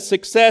rejoice in the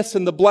success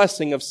and the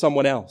blessing of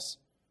someone else.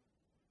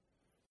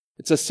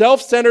 It's a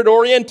self-centered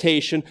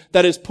orientation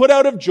that is put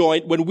out of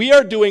joint when we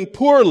are doing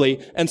poorly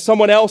and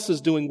someone else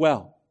is doing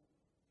well.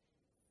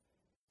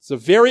 It's a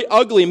very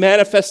ugly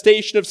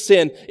manifestation of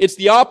sin. It's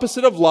the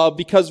opposite of love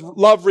because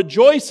love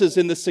rejoices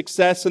in the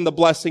success and the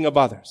blessing of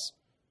others.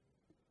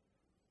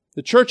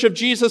 The Church of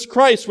Jesus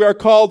Christ, we are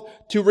called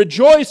to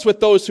rejoice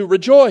with those who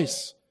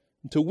rejoice,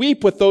 and to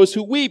weep with those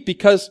who weep,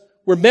 because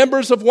we're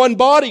members of one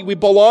body. We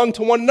belong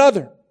to one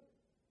another.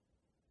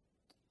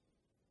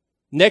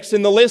 Next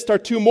in the list are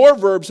two more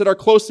verbs that are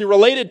closely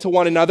related to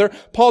one another.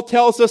 Paul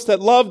tells us that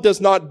love does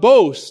not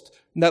boast,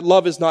 and that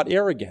love is not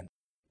arrogant.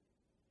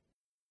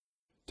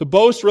 To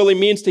boast really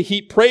means to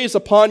heap praise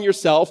upon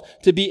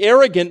yourself. To be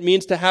arrogant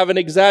means to have an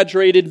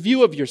exaggerated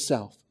view of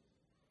yourself.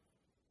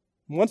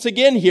 Once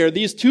again here,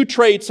 these two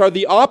traits are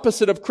the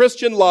opposite of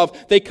Christian love.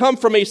 They come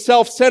from a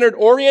self-centered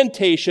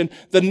orientation,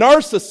 the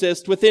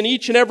narcissist within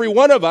each and every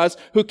one of us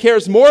who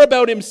cares more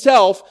about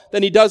himself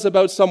than he does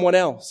about someone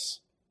else.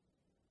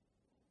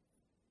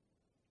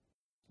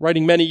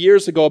 Writing many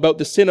years ago about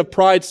the sin of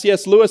pride,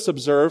 C.S. Lewis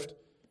observed,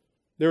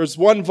 "There is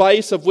one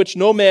vice of which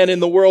no man in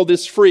the world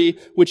is free,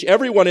 which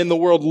everyone in the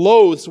world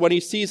loathes when he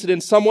sees it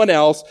in someone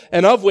else,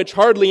 and of which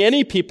hardly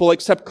any people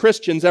except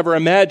Christians ever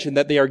imagine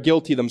that they are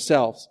guilty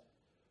themselves.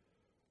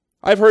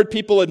 I've heard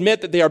people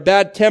admit that they are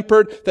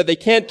bad-tempered, that they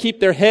can't keep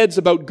their heads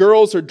about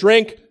girls or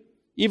drink,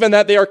 even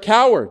that they are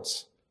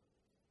cowards.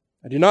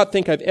 I do not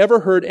think I've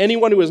ever heard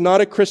anyone who is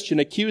not a Christian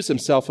accuse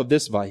himself of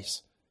this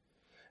vice.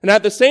 And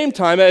at the same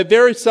time, I have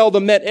very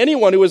seldom met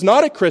anyone who is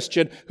not a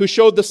Christian who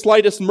showed the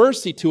slightest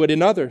mercy to it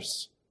in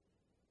others.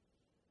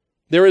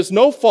 There is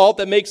no fault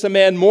that makes a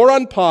man more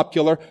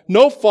unpopular,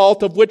 no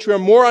fault of which we are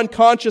more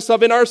unconscious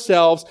of in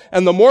ourselves,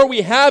 and the more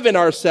we have in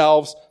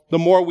ourselves, the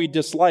more we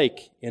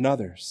dislike in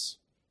others."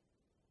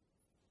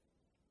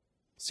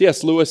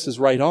 C.S. Lewis is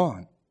right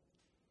on.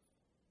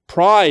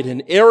 Pride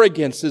and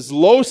arrogance is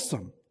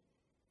loathsome.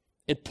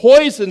 It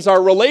poisons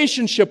our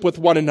relationship with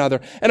one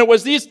another. And it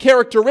was these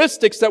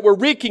characteristics that were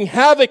wreaking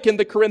havoc in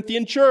the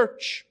Corinthian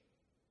church.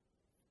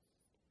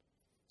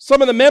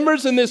 Some of the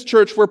members in this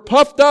church were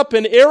puffed up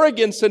in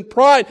arrogance and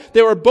pride.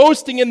 They were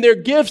boasting in their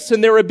gifts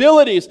and their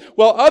abilities,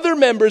 while other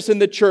members in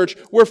the church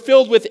were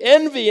filled with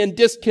envy and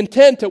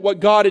discontent at what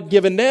God had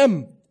given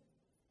them.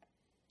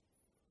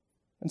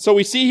 And so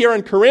we see here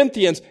in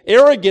Corinthians,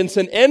 arrogance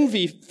and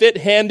envy fit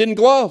hand in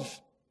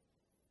glove.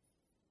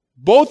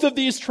 Both of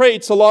these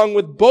traits, along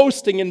with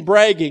boasting and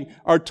bragging,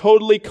 are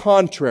totally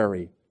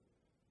contrary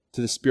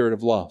to the spirit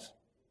of love.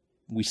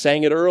 We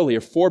sang it earlier,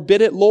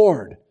 "Forbid it,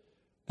 Lord,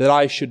 that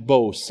I should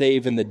boast,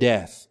 save in the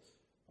death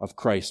of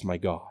Christ my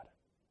God."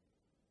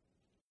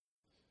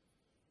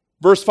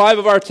 Verse 5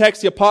 of our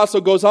text, the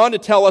apostle goes on to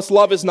tell us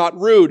love is not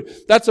rude.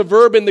 That's a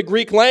verb in the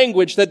Greek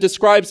language that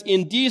describes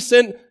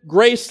indecent,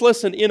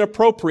 graceless, and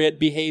inappropriate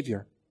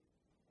behavior.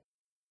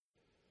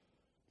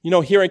 You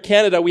know, here in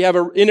Canada, we have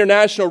an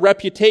international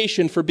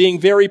reputation for being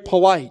very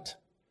polite.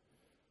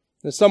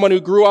 As someone who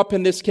grew up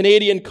in this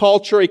Canadian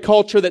culture, a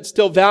culture that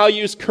still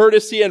values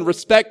courtesy and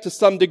respect to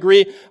some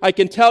degree, I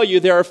can tell you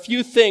there are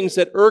few things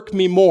that irk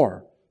me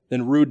more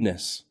than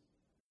rudeness.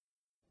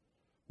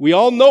 We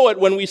all know it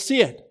when we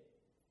see it.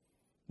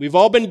 We've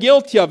all been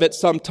guilty of it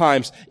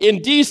sometimes.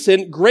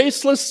 Indecent,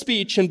 graceless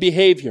speech and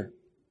behavior.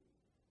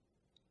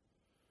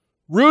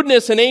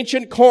 Rudeness in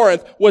ancient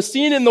Corinth was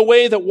seen in the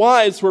way that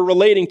wives were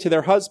relating to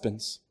their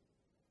husbands.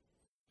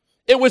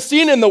 It was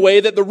seen in the way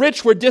that the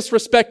rich were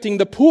disrespecting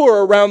the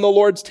poor around the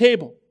Lord's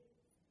table.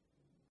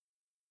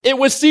 It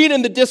was seen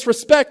in the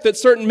disrespect that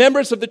certain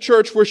members of the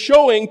church were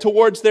showing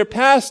towards their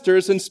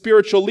pastors and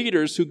spiritual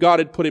leaders who God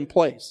had put in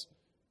place.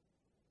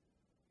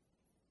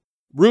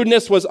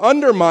 Rudeness was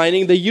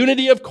undermining the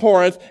unity of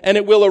Corinth, and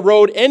it will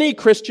erode any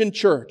Christian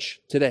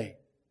church today.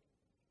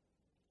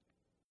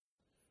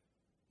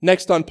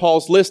 Next on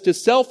Paul's list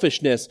is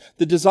selfishness,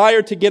 the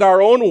desire to get our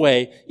own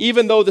way,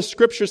 even though the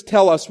scriptures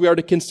tell us we are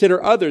to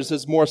consider others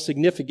as more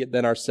significant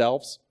than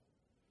ourselves.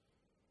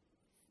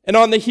 And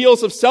on the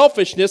heels of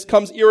selfishness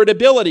comes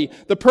irritability,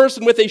 the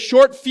person with a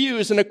short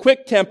fuse and a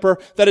quick temper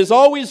that is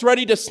always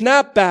ready to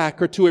snap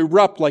back or to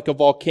erupt like a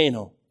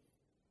volcano.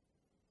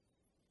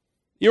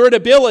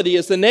 Irritability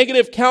is the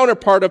negative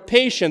counterpart of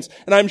patience,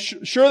 and I'm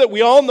sure that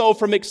we all know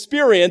from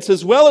experience,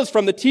 as well as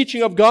from the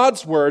teaching of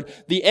God's Word,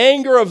 the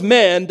anger of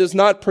man does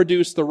not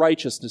produce the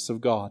righteousness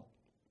of God.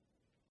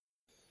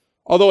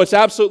 Although it's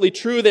absolutely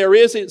true there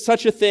is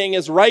such a thing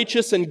as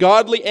righteous and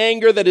godly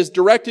anger that is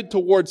directed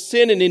towards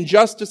sin and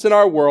injustice in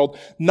our world,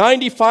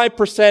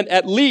 95%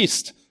 at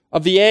least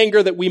of the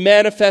anger that we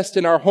manifest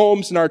in our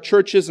homes and our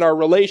churches and our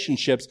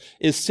relationships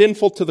is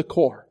sinful to the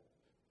core.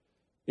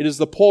 It is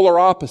the polar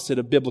opposite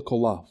of biblical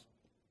love.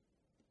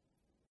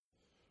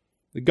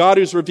 The God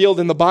who's revealed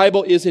in the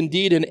Bible is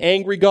indeed an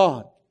angry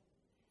God.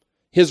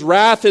 His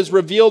wrath is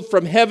revealed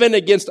from heaven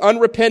against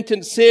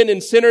unrepentant sin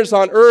and sinners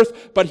on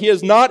earth, but He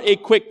is not a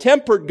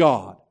quick-tempered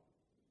God.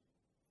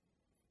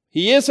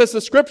 He is, as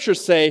the scriptures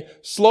say,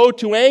 slow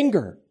to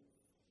anger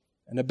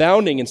and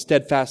abounding in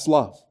steadfast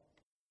love.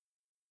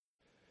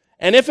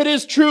 And if it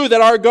is true that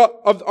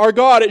of our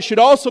God, it should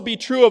also be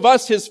true of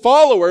us, His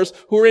followers,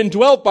 who are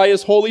indwelt by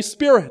His Holy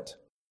Spirit.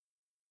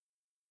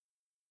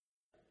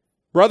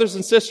 Brothers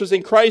and sisters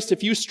in Christ,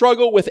 if you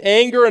struggle with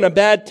anger and a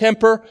bad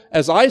temper,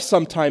 as I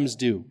sometimes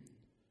do,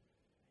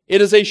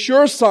 it is a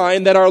sure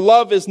sign that our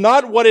love is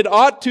not what it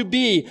ought to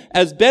be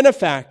as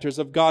benefactors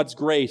of God's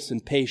grace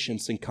and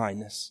patience and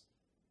kindness.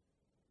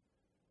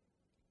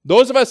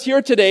 Those of us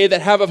here today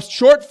that have a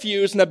short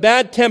fuse and a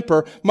bad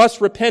temper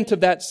must repent of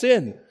that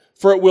sin,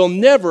 for it will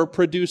never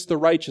produce the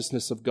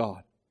righteousness of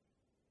God.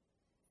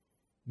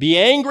 Be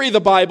angry, the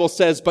Bible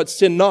says, but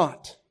sin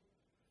not.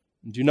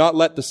 And do not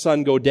let the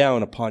sun go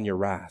down upon your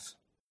wrath.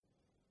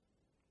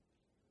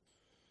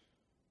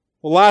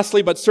 Well,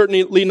 lastly, but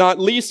certainly not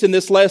least in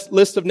this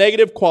list of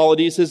negative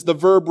qualities is the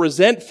verb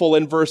resentful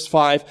in verse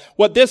 5.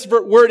 What this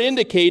word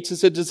indicates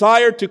is a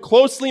desire to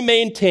closely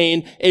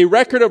maintain a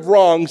record of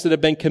wrongs that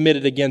have been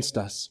committed against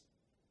us.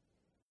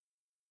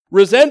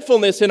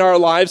 Resentfulness in our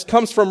lives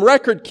comes from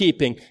record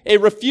keeping, a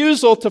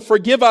refusal to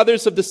forgive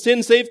others of the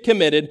sins they've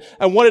committed,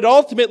 and what it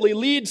ultimately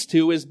leads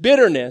to is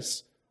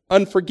bitterness,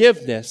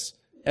 unforgiveness,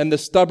 and the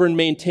stubborn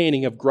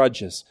maintaining of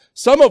grudges,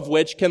 some of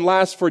which can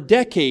last for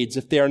decades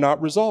if they are not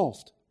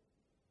resolved.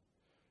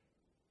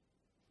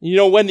 You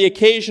know, when the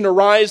occasion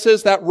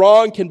arises, that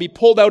wrong can be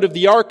pulled out of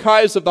the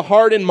archives of the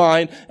heart and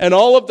mind, and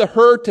all of the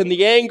hurt and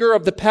the anger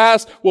of the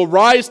past will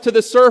rise to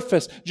the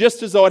surface,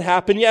 just as though it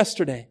happened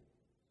yesterday.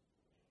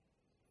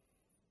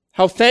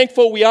 How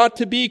thankful we ought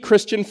to be,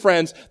 Christian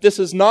friends. This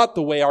is not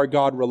the way our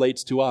God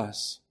relates to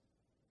us.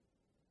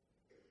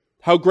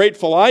 How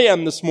grateful I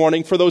am this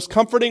morning for those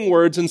comforting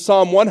words in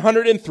Psalm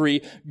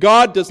 103.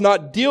 God does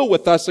not deal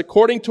with us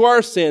according to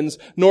our sins,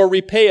 nor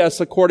repay us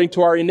according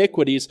to our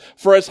iniquities.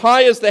 For as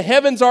high as the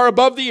heavens are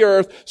above the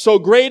earth, so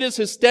great is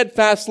his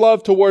steadfast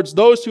love towards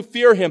those who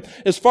fear him.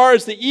 As far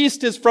as the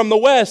east is from the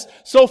west,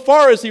 so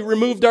far has he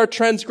removed our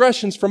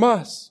transgressions from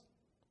us.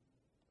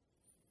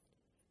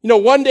 You know,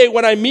 one day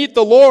when I meet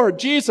the Lord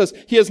Jesus,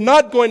 he is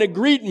not going to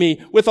greet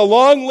me with a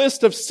long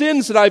list of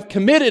sins that I've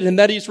committed and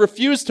that he's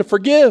refused to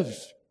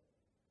forgive.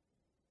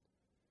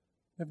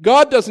 If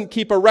God doesn't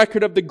keep a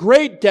record of the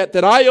great debt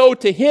that I owe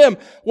to him,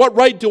 what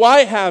right do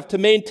I have to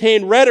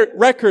maintain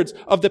records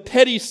of the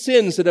petty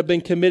sins that have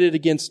been committed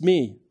against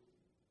me?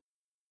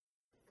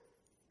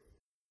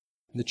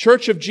 In the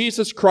Church of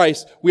Jesus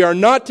Christ, we are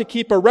not to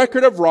keep a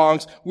record of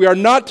wrongs. We are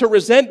not to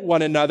resent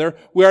one another.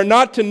 We are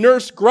not to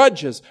nurse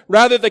grudges.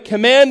 Rather, the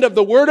command of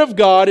the Word of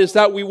God is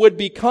that we would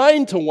be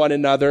kind to one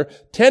another,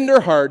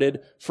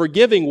 tender-hearted,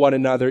 forgiving one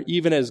another,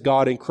 even as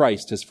God in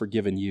Christ has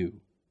forgiven you.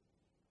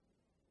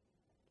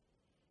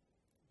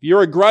 If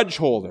you're a grudge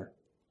holder,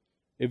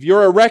 if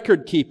you're a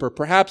record keeper,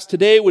 perhaps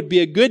today would be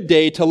a good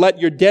day to let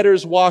your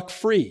debtors walk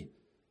free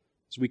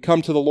as we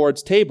come to the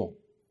Lord's table,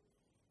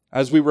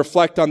 as we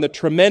reflect on the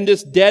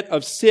tremendous debt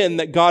of sin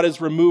that God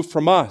has removed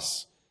from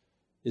us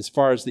as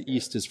far as the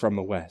east is from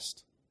the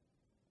west.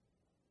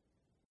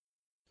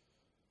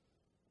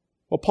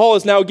 Well, Paul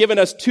has now given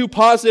us 2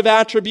 positive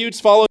attributes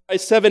followed by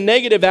 7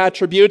 negative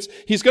attributes.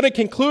 He's going to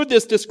conclude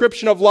this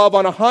description of love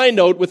on a high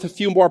note with a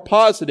few more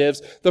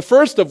positives, the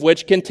first of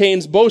which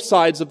contains both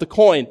sides of the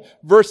coin.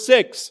 Verse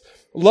 6,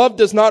 love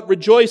does not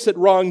rejoice at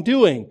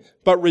wrongdoing,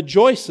 but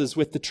rejoices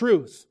with the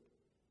truth.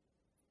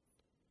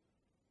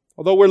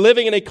 Although we're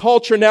living in a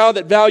culture now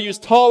that values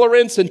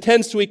tolerance and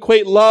tends to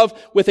equate love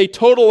with a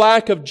total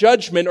lack of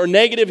judgment or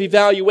negative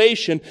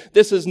evaluation,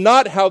 this is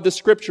not how the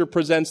Scripture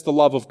presents the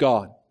love of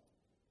God.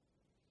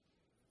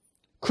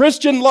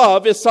 Christian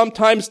love is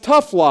sometimes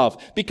tough love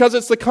because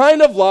it's the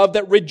kind of love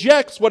that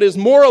rejects what is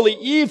morally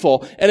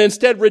evil and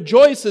instead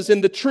rejoices in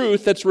the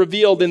truth that's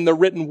revealed in the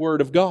written Word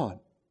of God.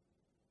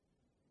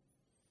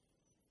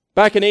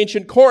 Back in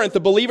ancient Corinth, the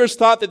believers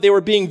thought that they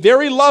were being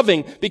very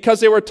loving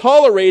because they were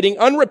tolerating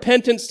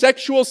unrepentant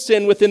sexual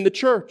sin within the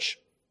church.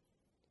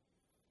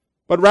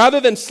 But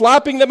rather than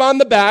slapping them on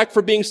the back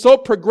for being so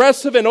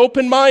progressive and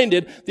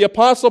open-minded, the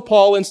Apostle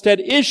Paul instead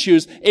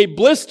issues a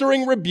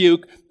blistering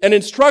rebuke and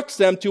instructs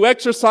them to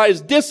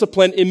exercise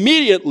discipline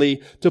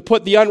immediately to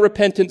put the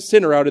unrepentant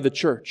sinner out of the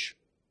church.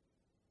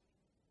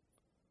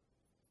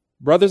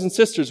 Brothers and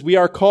sisters, we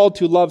are called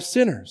to love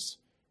sinners,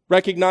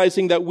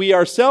 recognizing that we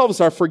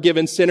ourselves are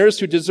forgiven sinners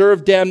who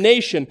deserve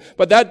damnation,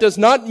 but that does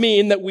not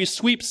mean that we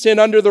sweep sin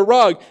under the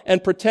rug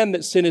and pretend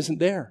that sin isn't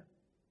there.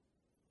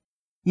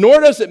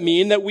 Nor does it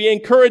mean that we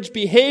encourage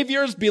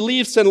behaviors,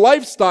 beliefs, and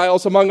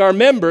lifestyles among our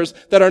members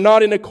that are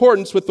not in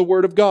accordance with the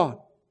Word of God.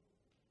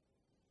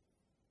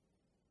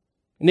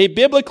 In a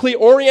biblically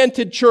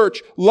oriented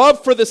church,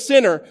 love for the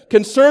sinner,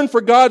 concern for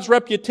God's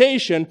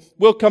reputation,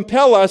 will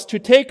compel us to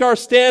take our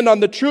stand on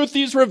the truth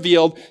He's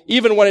revealed,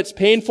 even when it's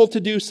painful to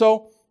do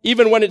so,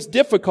 even when it's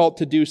difficult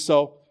to do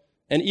so,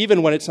 and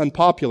even when it's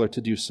unpopular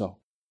to do so.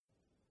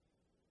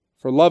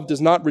 For love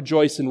does not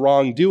rejoice in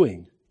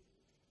wrongdoing,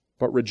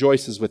 but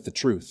rejoices with the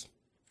truth.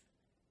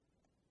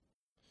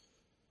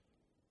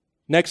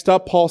 Next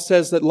up, Paul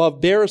says that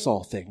love bears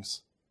all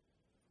things.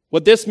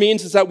 What this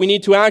means is that we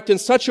need to act in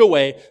such a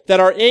way that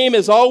our aim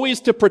is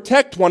always to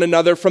protect one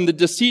another from the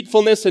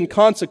deceitfulness and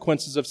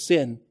consequences of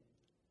sin.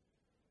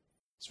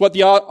 It's what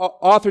the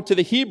author to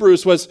the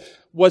Hebrews was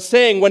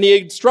saying when he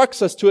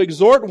instructs us to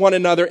exhort one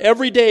another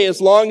every day as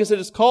long as it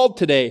is called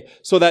today,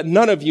 so that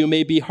none of you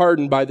may be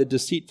hardened by the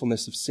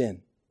deceitfulness of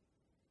sin.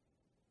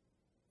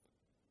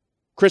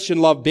 Christian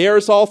love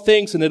bears all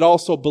things, and it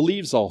also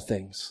believes all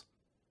things.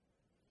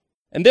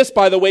 And this,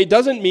 by the way,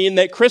 doesn't mean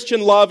that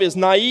Christian love is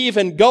naive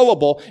and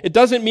gullible. It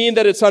doesn't mean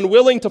that it's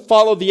unwilling to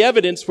follow the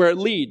evidence where it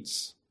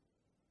leads.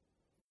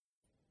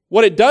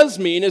 What it does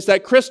mean is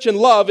that Christian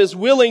love is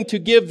willing to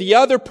give the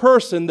other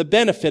person the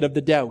benefit of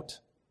the doubt.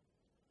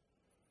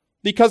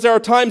 Because there are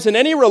times in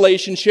any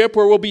relationship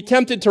where we'll be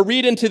tempted to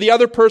read into the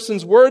other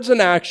person's words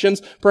and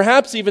actions,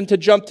 perhaps even to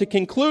jump to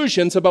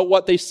conclusions about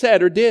what they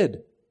said or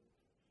did.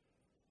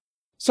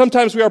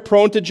 Sometimes we are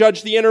prone to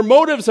judge the inner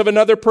motives of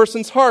another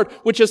person's heart,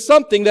 which is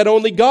something that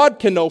only God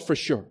can know for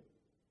sure.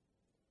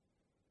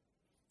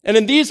 And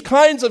in these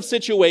kinds of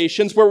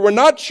situations where we're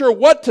not sure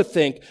what to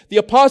think, the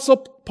Apostle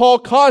Paul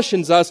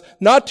cautions us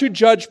not to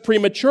judge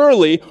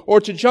prematurely or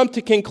to jump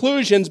to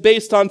conclusions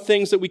based on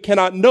things that we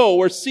cannot know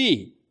or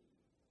see.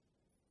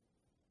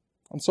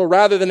 And so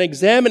rather than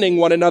examining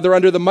one another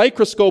under the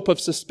microscope of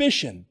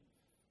suspicion,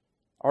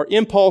 our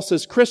impulse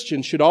as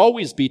Christians should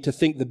always be to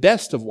think the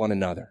best of one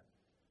another,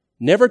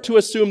 never to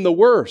assume the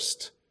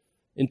worst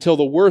until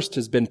the worst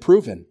has been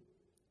proven.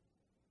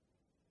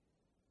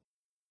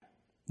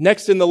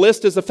 Next in the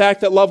list is the fact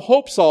that love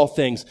hopes all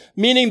things,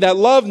 meaning that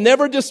love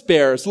never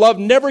despairs. Love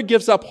never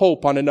gives up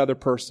hope on another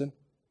person.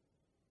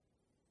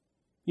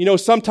 You know,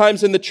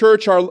 sometimes in the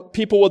church, our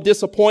people will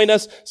disappoint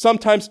us.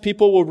 Sometimes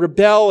people will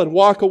rebel and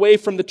walk away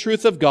from the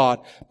truth of God.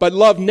 But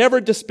love never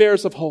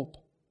despairs of hope.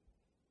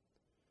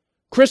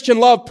 Christian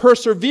love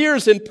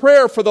perseveres in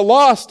prayer for the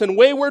lost and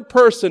wayward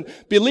person,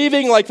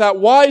 believing like that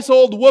wise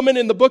old woman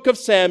in the book of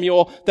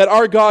Samuel that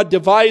our God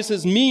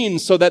devises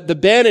means so that the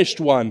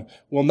banished one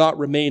will not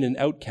remain an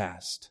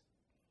outcast.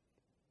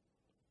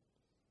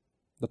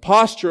 The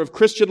posture of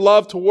Christian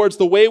love towards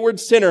the wayward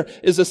sinner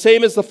is the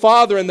same as the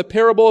father in the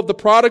parable of the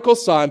prodigal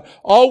son,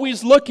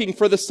 always looking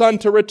for the son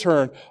to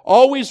return,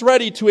 always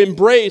ready to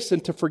embrace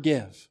and to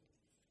forgive.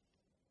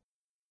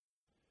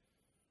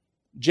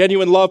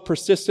 Genuine love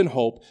persists in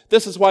hope.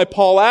 This is why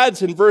Paul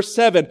adds in verse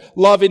 7,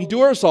 love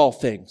endures all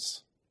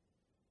things.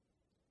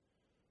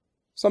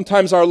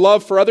 Sometimes our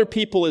love for other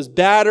people is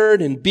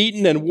battered and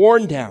beaten and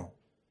worn down.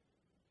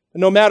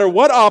 And no matter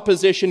what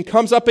opposition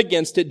comes up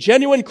against it,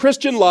 genuine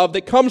Christian love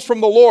that comes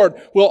from the Lord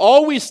will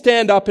always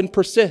stand up and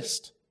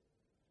persist.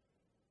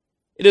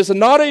 It is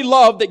not a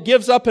love that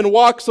gives up and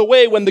walks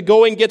away when the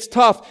going gets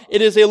tough.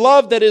 It is a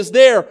love that is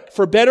there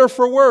for better,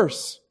 for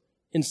worse,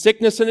 in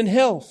sickness and in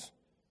health,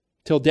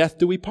 till death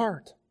do we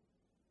part.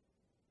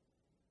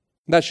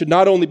 And that should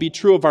not only be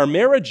true of our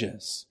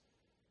marriages,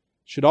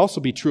 it should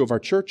also be true of our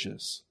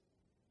churches.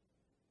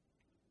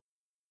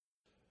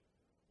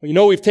 You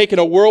know, we've taken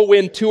a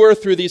whirlwind tour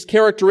through these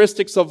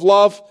characteristics of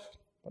love.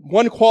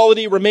 One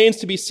quality remains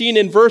to be seen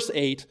in verse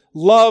 8.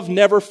 Love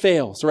never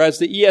fails, or as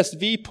the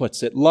ESV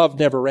puts it, love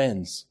never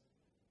ends.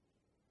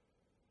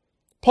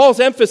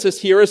 Paul's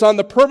emphasis here is on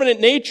the permanent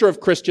nature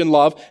of Christian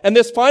love, and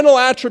this final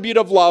attribute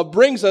of love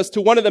brings us to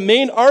one of the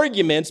main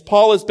arguments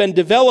Paul has been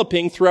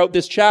developing throughout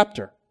this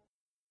chapter.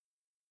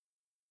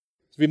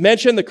 As we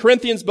mentioned, the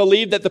Corinthians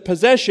believed that the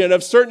possession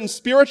of certain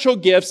spiritual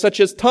gifts,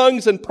 such as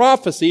tongues and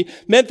prophecy,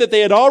 meant that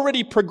they had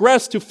already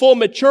progressed to full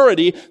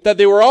maturity, that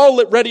they were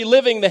already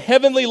living the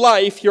heavenly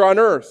life here on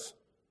earth.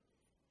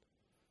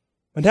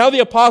 And now the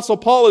Apostle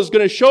Paul is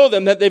going to show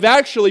them that they've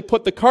actually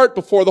put the cart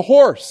before the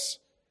horse.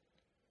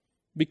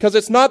 Because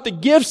it's not the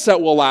gifts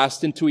that will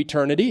last into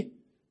eternity,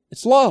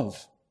 it's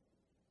love.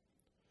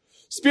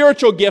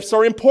 Spiritual gifts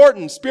are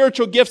important.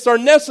 Spiritual gifts are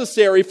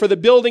necessary for the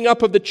building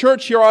up of the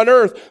church here on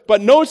earth,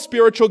 but no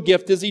spiritual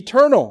gift is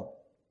eternal.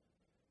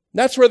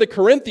 That's where the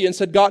Corinthians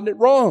had gotten it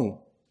wrong.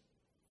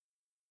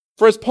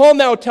 For as Paul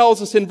now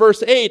tells us in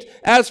verse 8,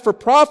 as for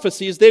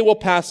prophecies, they will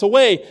pass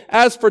away.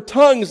 As for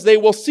tongues, they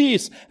will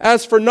cease.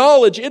 As for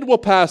knowledge, it will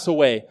pass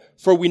away.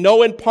 For we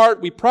know in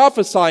part, we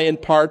prophesy in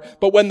part,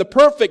 but when the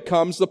perfect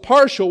comes, the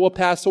partial will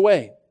pass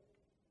away.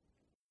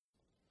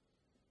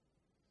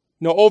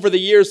 Now, over the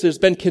years, there's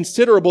been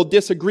considerable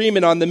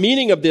disagreement on the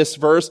meaning of this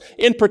verse,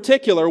 in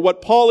particular, what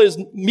Paul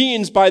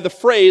means by the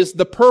phrase,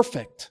 the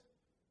perfect.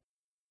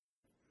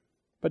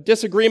 But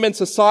disagreements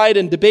aside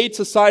and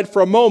debates aside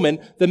for a moment,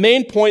 the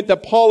main point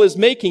that Paul is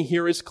making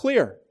here is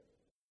clear.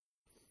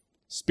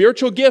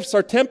 Spiritual gifts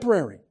are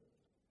temporary.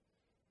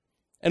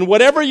 And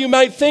whatever you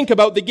might think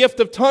about the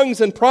gift of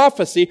tongues and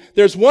prophecy,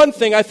 there's one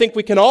thing I think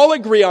we can all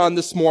agree on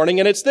this morning,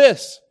 and it's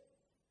this.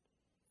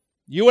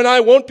 You and I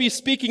won't be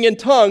speaking in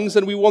tongues,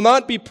 and we will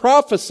not be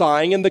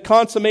prophesying in the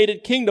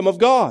consummated kingdom of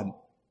God.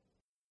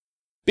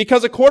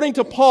 Because according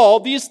to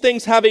Paul, these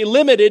things have a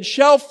limited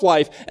shelf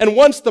life, and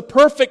once the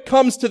perfect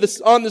comes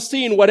on the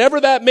scene, whatever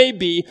that may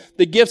be,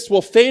 the gifts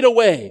will fade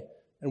away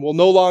and will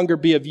no longer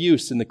be of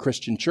use in the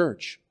Christian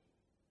church.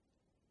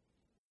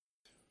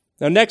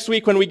 Now, next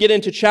week when we get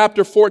into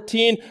chapter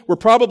 14, we're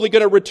probably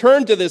going to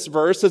return to this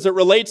verse as it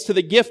relates to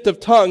the gift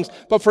of tongues.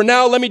 But for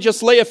now, let me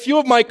just lay a few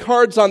of my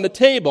cards on the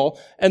table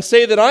and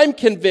say that I'm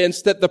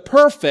convinced that the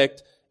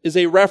perfect is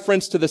a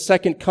reference to the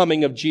second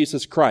coming of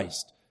Jesus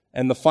Christ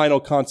and the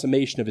final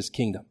consummation of his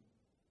kingdom.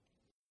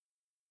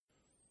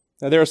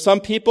 Now, there are some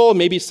people,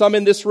 maybe some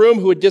in this room,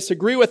 who would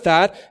disagree with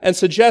that and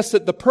suggest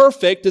that the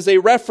perfect is a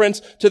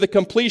reference to the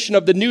completion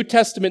of the New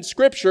Testament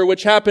scripture,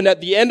 which happened at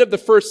the end of the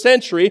first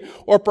century,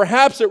 or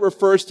perhaps it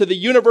refers to the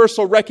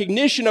universal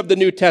recognition of the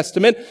New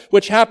Testament,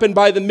 which happened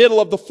by the middle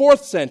of the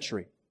fourth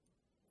century.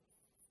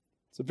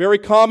 It's a very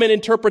common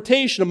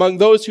interpretation among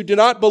those who do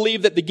not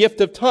believe that the gift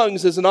of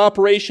tongues is in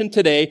operation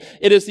today.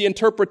 It is the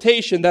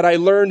interpretation that I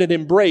learned and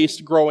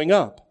embraced growing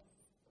up.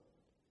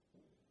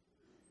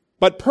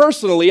 But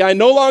personally, I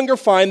no longer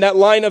find that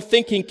line of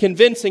thinking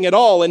convincing at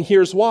all, and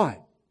here's why.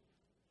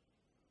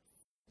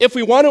 If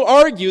we want to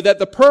argue that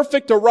the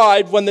perfect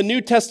arrived when the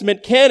New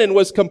Testament canon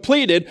was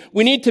completed,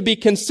 we need to be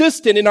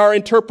consistent in our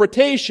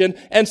interpretation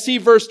and see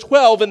verse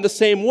 12 in the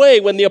same way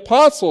when the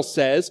apostle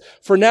says,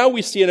 "For now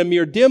we see in a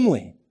mirror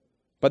dimly,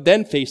 but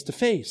then face to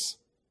face."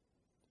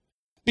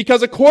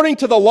 Because according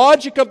to the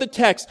logic of the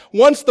text,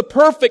 once the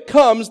perfect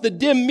comes, the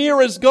dim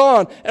mirror is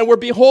gone, and we're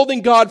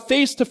beholding God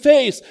face to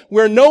face.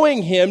 We're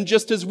knowing Him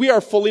just as we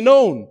are fully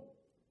known.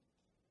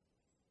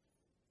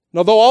 And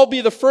although I'll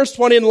be the first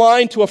one in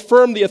line to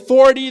affirm the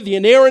authority, the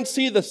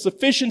inerrancy, the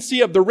sufficiency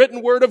of the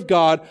written Word of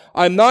God,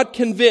 I'm not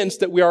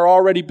convinced that we are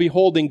already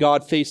beholding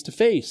God face to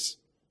face.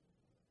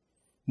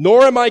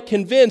 Nor am I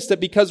convinced that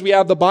because we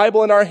have the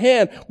Bible in our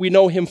hand, we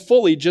know Him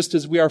fully just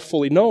as we are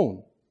fully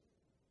known.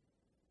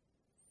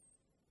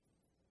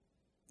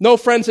 No,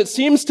 friends, it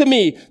seems to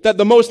me that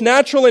the most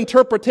natural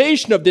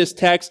interpretation of this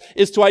text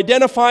is to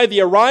identify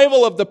the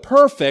arrival of the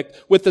perfect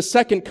with the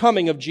second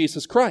coming of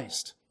Jesus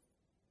Christ.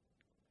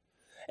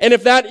 And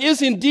if that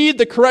is indeed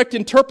the correct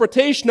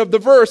interpretation of the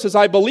verse, as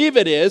I believe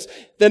it is,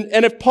 then,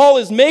 and if Paul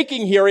is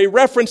making here a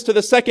reference to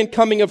the second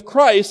coming of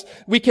Christ,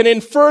 we can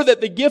infer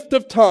that the gift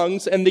of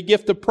tongues and the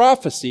gift of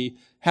prophecy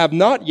have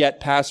not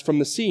yet passed from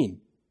the scene.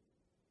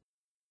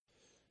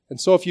 And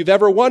so if you've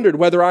ever wondered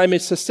whether I'm a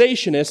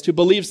cessationist who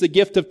believes the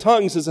gift of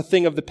tongues is a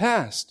thing of the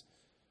past,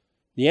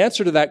 the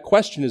answer to that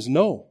question is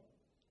no,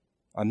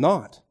 I'm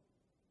not.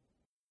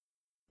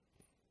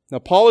 Now,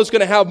 Paul is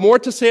going to have more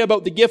to say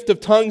about the gift of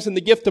tongues and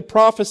the gift of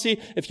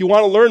prophecy. If you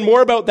want to learn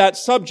more about that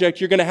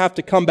subject, you're going to have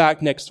to come back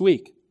next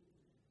week.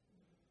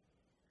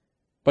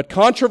 But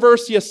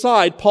controversy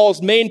aside,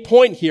 Paul's main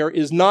point here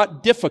is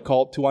not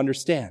difficult to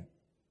understand.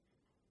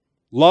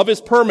 Love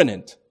is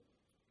permanent.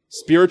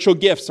 Spiritual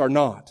gifts are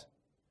not.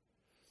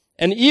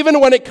 And even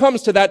when it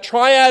comes to that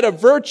triad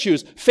of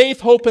virtues,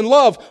 faith, hope, and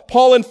love,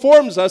 Paul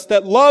informs us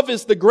that love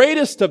is the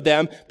greatest of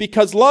them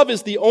because love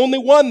is the only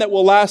one that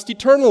will last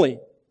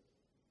eternally.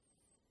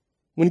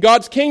 When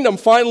God's kingdom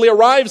finally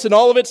arrives in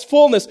all of its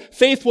fullness,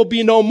 faith will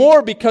be no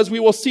more because we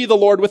will see the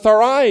Lord with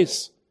our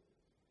eyes.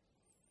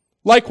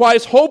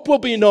 Likewise, hope will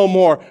be no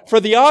more, for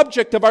the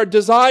object of our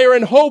desire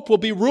and hope will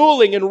be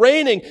ruling and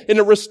reigning in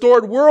a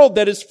restored world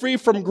that is free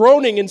from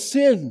groaning and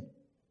sin.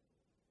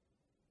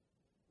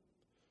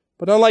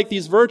 But unlike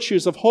these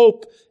virtues of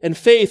hope and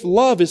faith,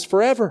 love is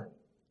forever.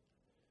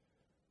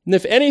 And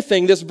if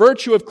anything, this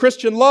virtue of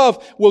Christian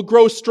love will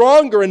grow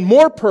stronger and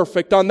more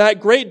perfect on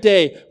that great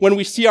day when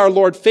we see our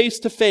Lord face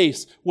to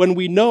face, when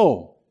we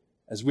know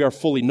as we are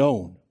fully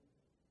known.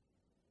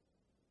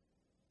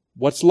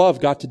 What's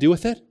love got to do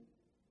with it?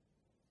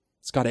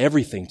 It's got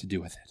everything to do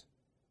with it.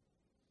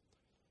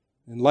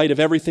 In light of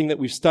everything that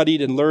we've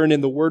studied and learned in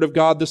the Word of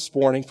God this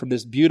morning from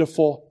this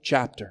beautiful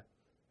chapter,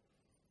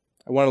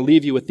 I want to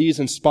leave you with these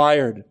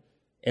inspired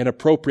and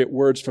appropriate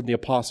words from the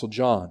Apostle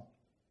John.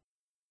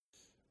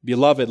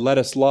 Beloved, let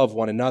us love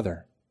one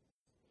another.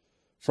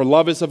 For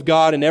love is of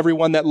God, and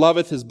everyone that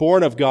loveth is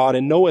born of God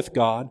and knoweth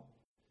God.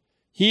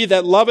 He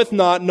that loveth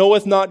not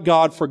knoweth not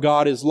God, for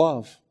God is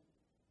love.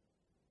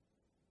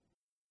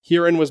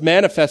 Herein was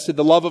manifested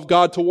the love of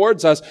God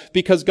towards us,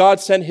 because God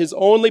sent His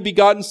only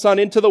begotten Son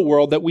into the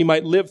world that we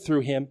might live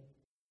through Him.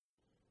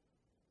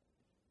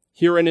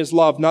 Herein is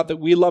love, not that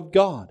we loved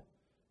God,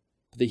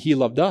 but that He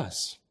loved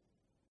us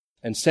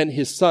and sent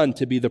His Son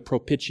to be the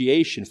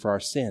propitiation for our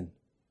sin.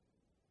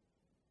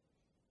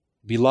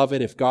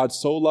 Beloved, if God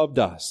so loved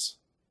us,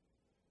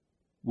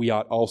 we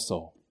ought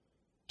also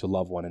to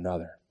love one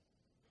another.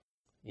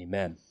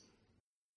 Amen.